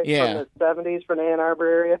rockabilly guy from the 70s from the Ann Arbor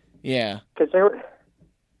area. Yeah. Because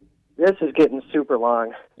this is getting super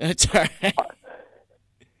long. It's all right.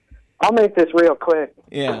 I'll make this real quick.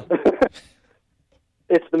 Yeah.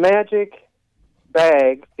 It's the Magic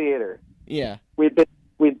Bag Theater. Yeah. We've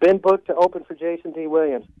been booked to open for Jason D.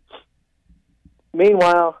 Williams.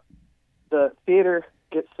 Meanwhile, the theater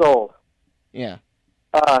gets sold. Yeah.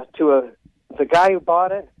 The guy who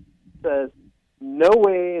bought it says, no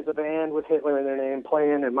way is a band with Hitler in their name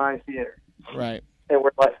playing in my theater. Right. And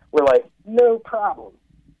we're like, no problem.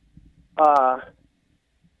 I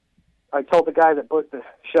told the guy that booked the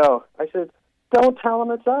show, I said, don't tell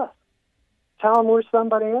him it's us. Tell him we're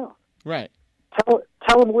somebody else. Right.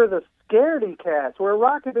 Tell him we're the Scaredy Cats. We're a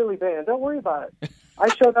rockabilly band. Don't worry about it. I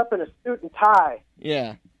showed up in a suit and tie.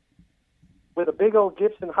 Yeah. With a big old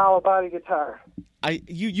Gibson hollow body guitar.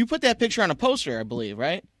 You put that picture on a poster, I believe,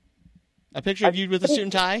 right? A picture of you with a suit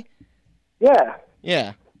and tie? Yeah.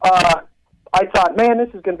 Yeah. I thought, man,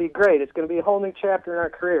 this is going to be great. It's going to be a whole new chapter in our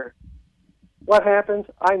career. What happens?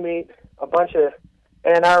 I meet a bunch of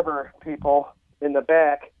Ann Arbor people in the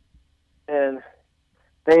back, and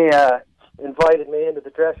they invited me into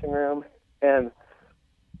the dressing room and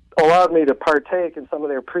allowed me to partake in some of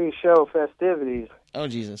their pre-show festivities. Oh,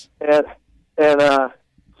 Jesus. And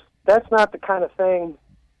that's not the kind of thing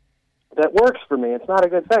that works for me. It's not a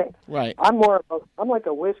good thing. Right. I'm like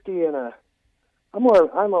a whiskey and I'm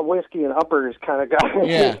a whiskey and uppers kind of guy.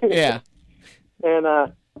 Yeah, yeah. And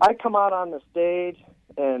I come out on the stage,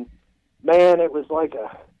 and man, it was like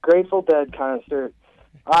a Grateful Dead concert.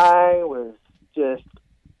 I was just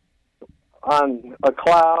on a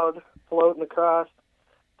cloud floating across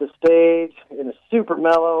the stage in a super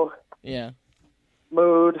mellow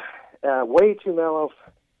mood, way too mellow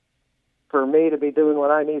for me to be doing what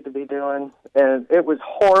I need to be doing, and it was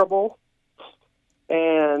horrible.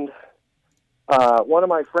 And one of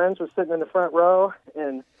my friends was sitting in the front row,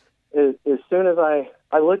 and as soon as I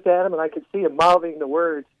looked at him, and I could see him mouthing the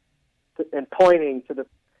words and pointing to the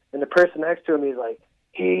person next to him, he's like,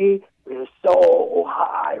 he is so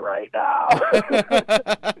high right now.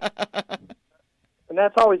 And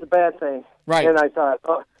that's always a bad thing. Right. And I thought,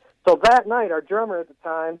 so that night, our drummer at the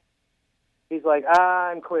time, he's like,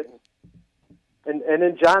 I'm quitting. And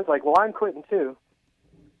then John's like, well, I'm quitting too.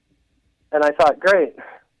 And I thought, great.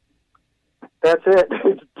 That's it.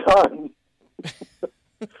 It's done.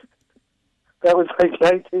 That was like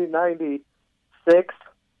 1996.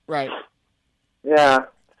 Right. Yeah,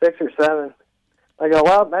 6 or 7. I go,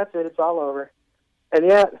 well, that's it. It's all over. And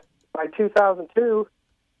yet, by 2002,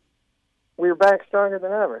 we were back stronger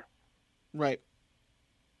than ever. Right.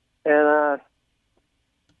 And,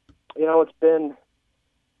 it's been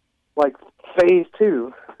like phase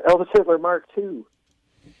 2, Elvis Hitler Mark II,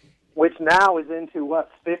 which now is into,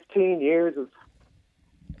 15 years of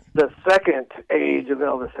the second age of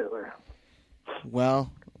Elvis Hitler.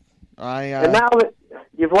 Well, and now that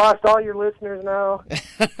you've lost all your listeners now.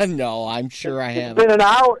 No, I'm sure I have. It's been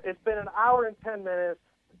an hour and 10 minutes.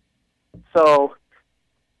 So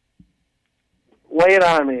lay it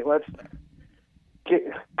on me.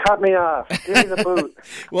 Cut me off. Give me the boot.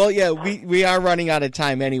 Well, yeah, we are running out of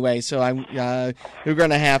time anyway, so we're going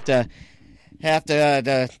to have to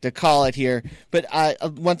call it here. But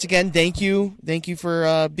once again, thank you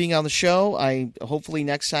for being on the show. Hopefully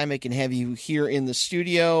next time I can have you here in the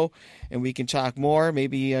studio and we can talk more.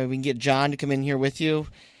 Maybe we can get John to come in here with you.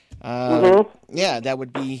 Yeah, that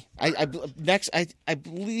would be. I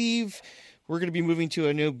believe we're going to be moving to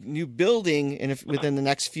a new building within the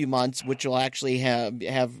next few months, which will actually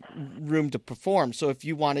have room to perform. So if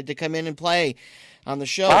you wanted to come in and play on the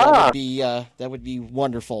show, that would be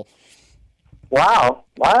wonderful. Wow.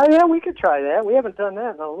 Well, yeah, we could try that. We haven't done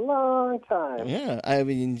that in a long time. Yeah, I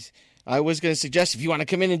mean, I was going to suggest if you want to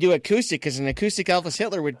come in and do acoustic, because an acoustic Elvis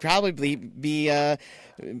Hitler would probably be. I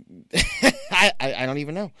don't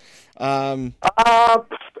even know.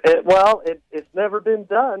 It's never been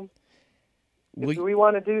done. If we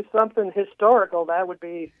want to do something historical, that would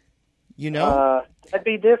be, that'd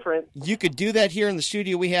be different. You could do that here in the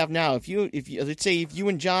studio we have now. If you let's say if you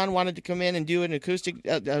and John wanted to come in and do an acoustic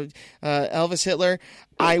Elvis Hitler,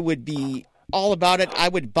 I would be all about it. I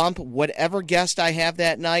would bump whatever guest I have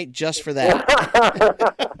that night just for that.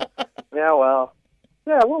 We'll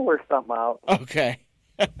work something out. Okay.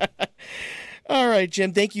 All right,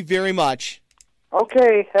 Jim. Thank you very much.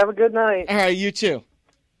 Okay. Have a good night. All right. You too.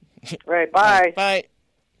 Right, bye. Bye.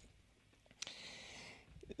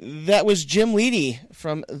 That was Jim Leedy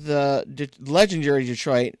from the legendary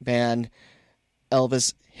Detroit band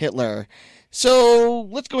Elvis Hitler. So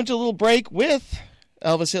let's go into a little break with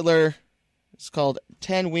Elvis Hitler. It's called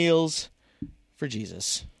 10 Wheels for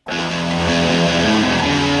Jesus.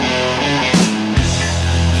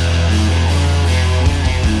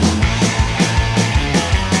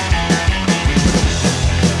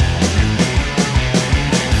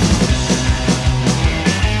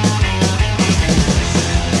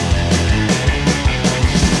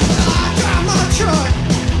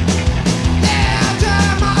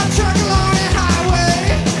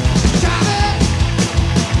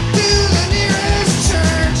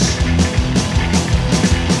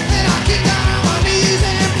 And I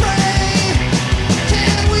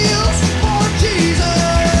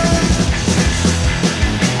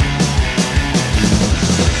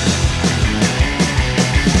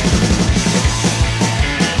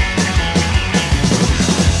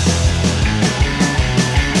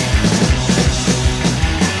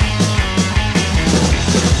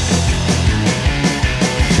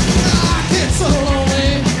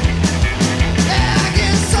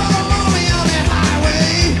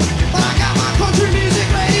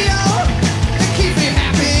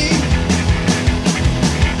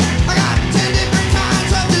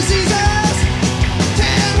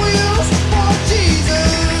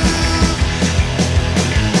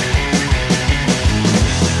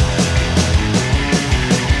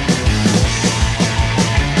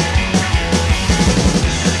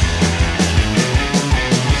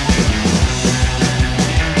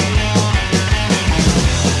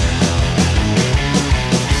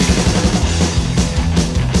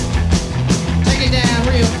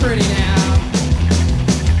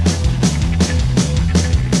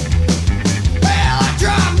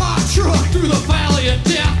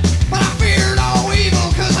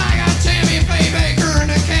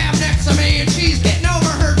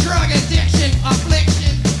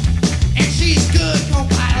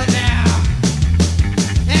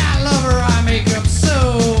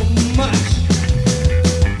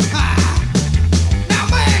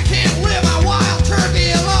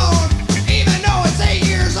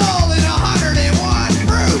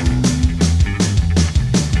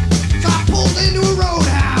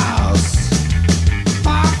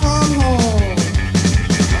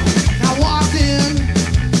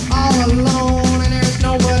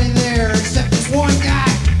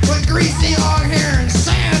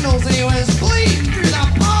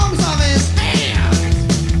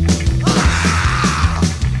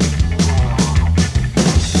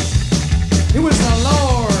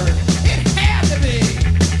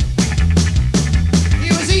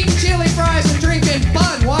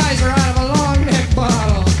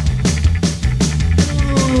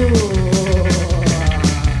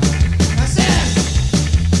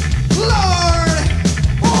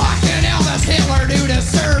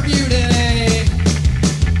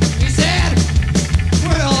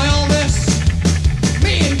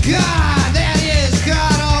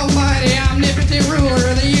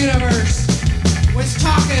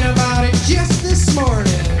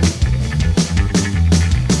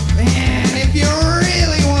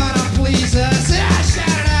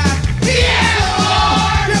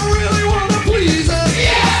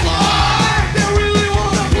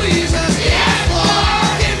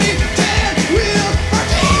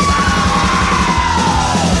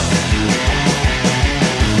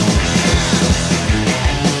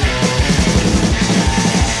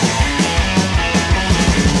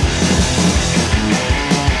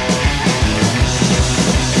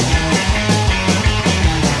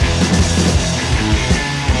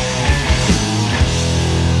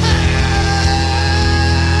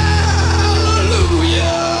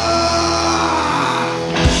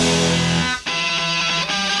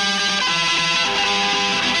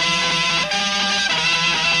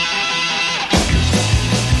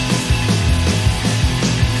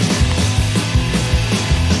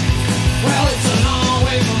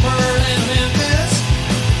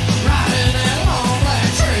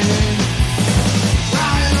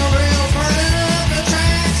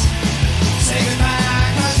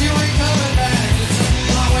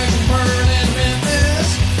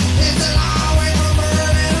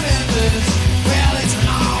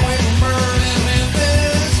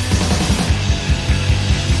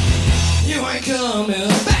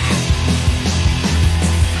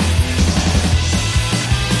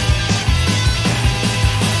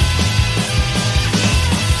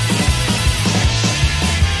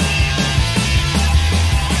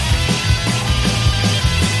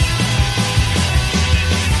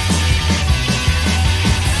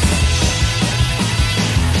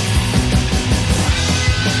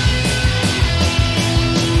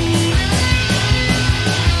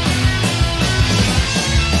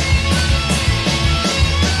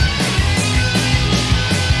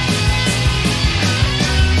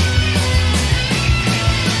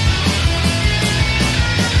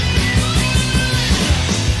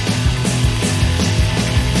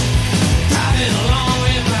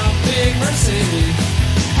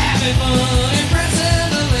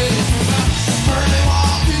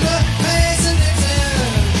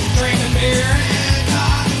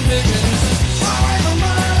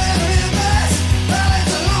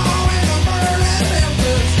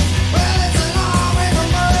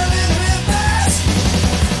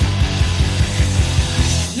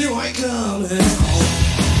joint coming home.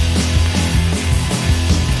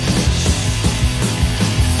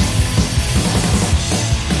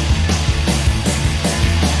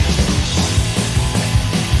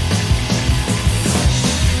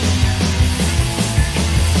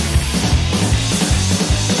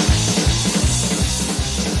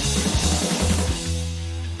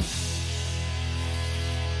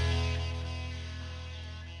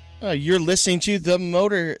 You're listening to the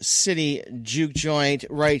Motor City Juke Joint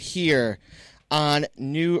right here on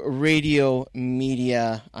New Radio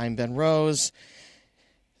Media. I'm Ben Rose.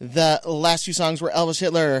 The last two songs were Elvis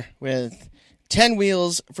Hitler with 10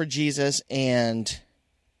 Wheels for Jesus and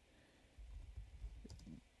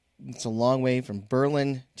It's a Long Way from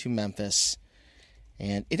Berlin to Memphis.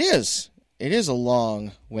 And it is a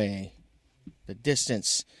long way. The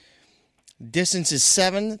distance is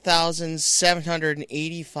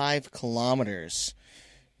 7,785 kilometers.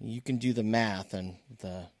 You can do the math on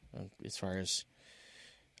as far as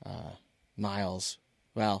miles.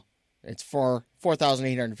 Well, it's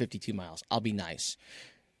 4,852 miles. I'll be nice.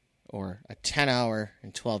 Or a 10-hour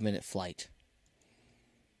and 12-minute flight.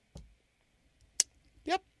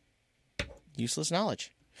 Yep. Useless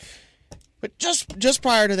knowledge. But just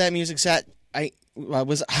prior to that music set, I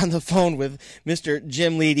was on the phone with Mr.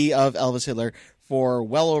 Jim Leedy of Elvis Hitler for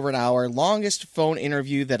well over an hour. Longest phone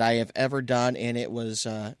interview that I have ever done, and it was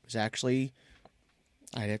actually,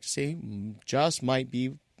 I'd have to say, just might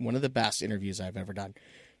be one of the best interviews I've ever done.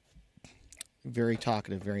 Very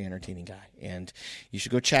talkative, very entertaining guy. And you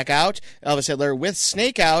should go check out Elvis Hitler with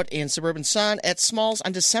Snake Out and Suburban Sun at Smalls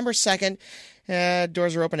on December 2nd.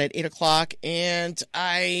 Doors are open at 8 o'clock, and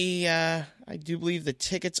I do believe the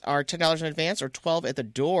tickets are $10 in advance or $12 at the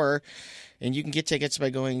door, and you can get tickets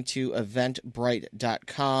by going to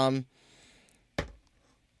eventbrite.com.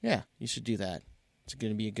 Yeah, you should do that. It's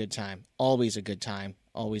going to be a good time. Always a good time.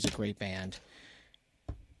 Always a great band.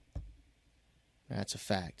 That's a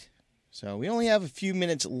fact. So we only have a few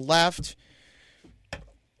minutes left,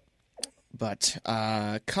 but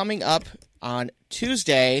coming up on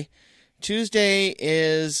Tuesday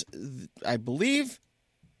is, I believe,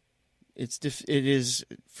 it is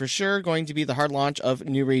for sure going to be the hard launch of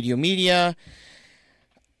New Radio Media.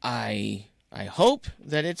 I hope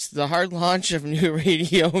that it's the hard launch of New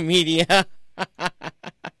Radio Media.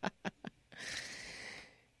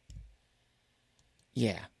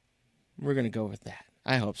 Yeah, we're going to go with that.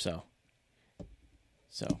 I hope so.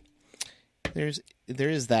 So there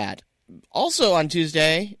is that. Also on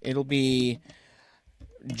Tuesday, it'll be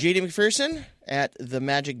J.D. McPherson at the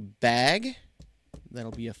Magic Bag.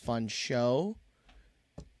 That'll be a fun show.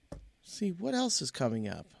 Let's see what else is coming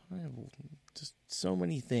up. I have just so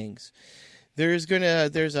many things. There's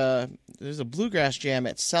a bluegrass jam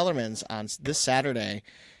at Sellerman's on this Saturday.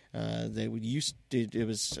 It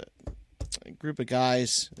was a group of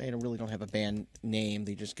guys. They really don't have a band name.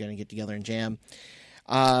 They just gonna get together and jam.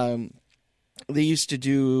 They used to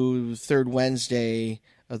do third Wednesday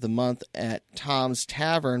of the month at Tom's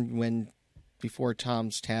Tavern before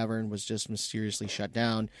Tom's Tavern was just mysteriously shut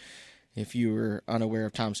down. If you were unaware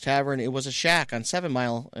of Tom's Tavern, it was a shack on 7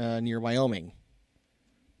 Mile near Wyoming.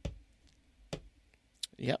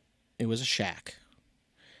 Yep, it was a shack.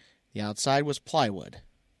 The outside was plywood.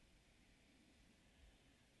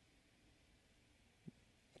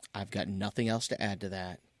 I've got nothing else to add to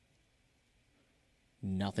that.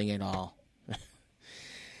 Nothing at all.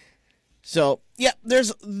 So, yeah,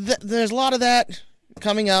 there's a lot of that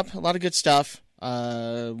coming up, a lot of good stuff.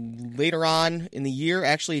 Later on in the year,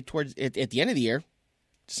 actually at the end of the year,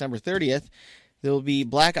 December 30th, there will be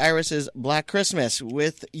Black Iris's Black Christmas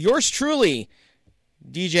with yours truly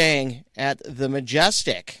DJing at the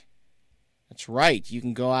Majestic. That's right. You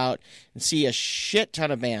can go out and see a shit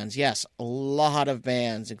ton of bands. Yes, a lot of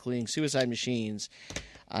bands, including Suicide Machines,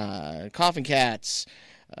 Coffin Cats,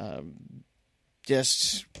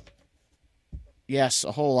 yes,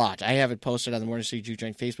 a whole lot. I have it posted on the Motor City Juke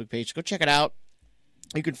Joint Facebook page. Go check it out.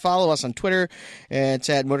 You can follow us on Twitter. It's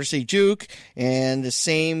at Motor City Juke, and the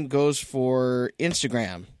same goes for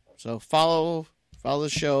Instagram. So follow the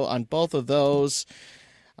show on both of those.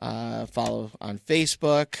 Follow on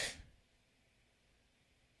Facebook.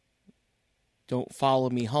 Don't follow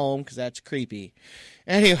me home because that's creepy.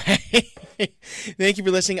 Anyway, thank you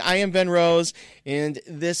for listening. I am Ben Rose, and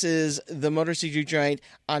this is the Motor City Juke Joint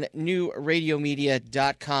on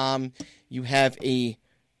newradiomedia.com. You have a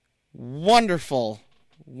wonderful,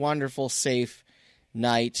 wonderful, safe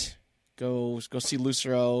night. Go see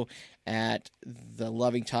Lucero at the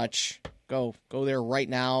Loving Touch. Go there right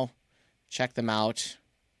now. Check them out.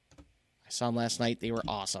 I saw them last night. They were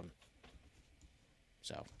awesome.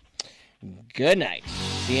 So, Good night.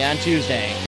 See you on Tuesday.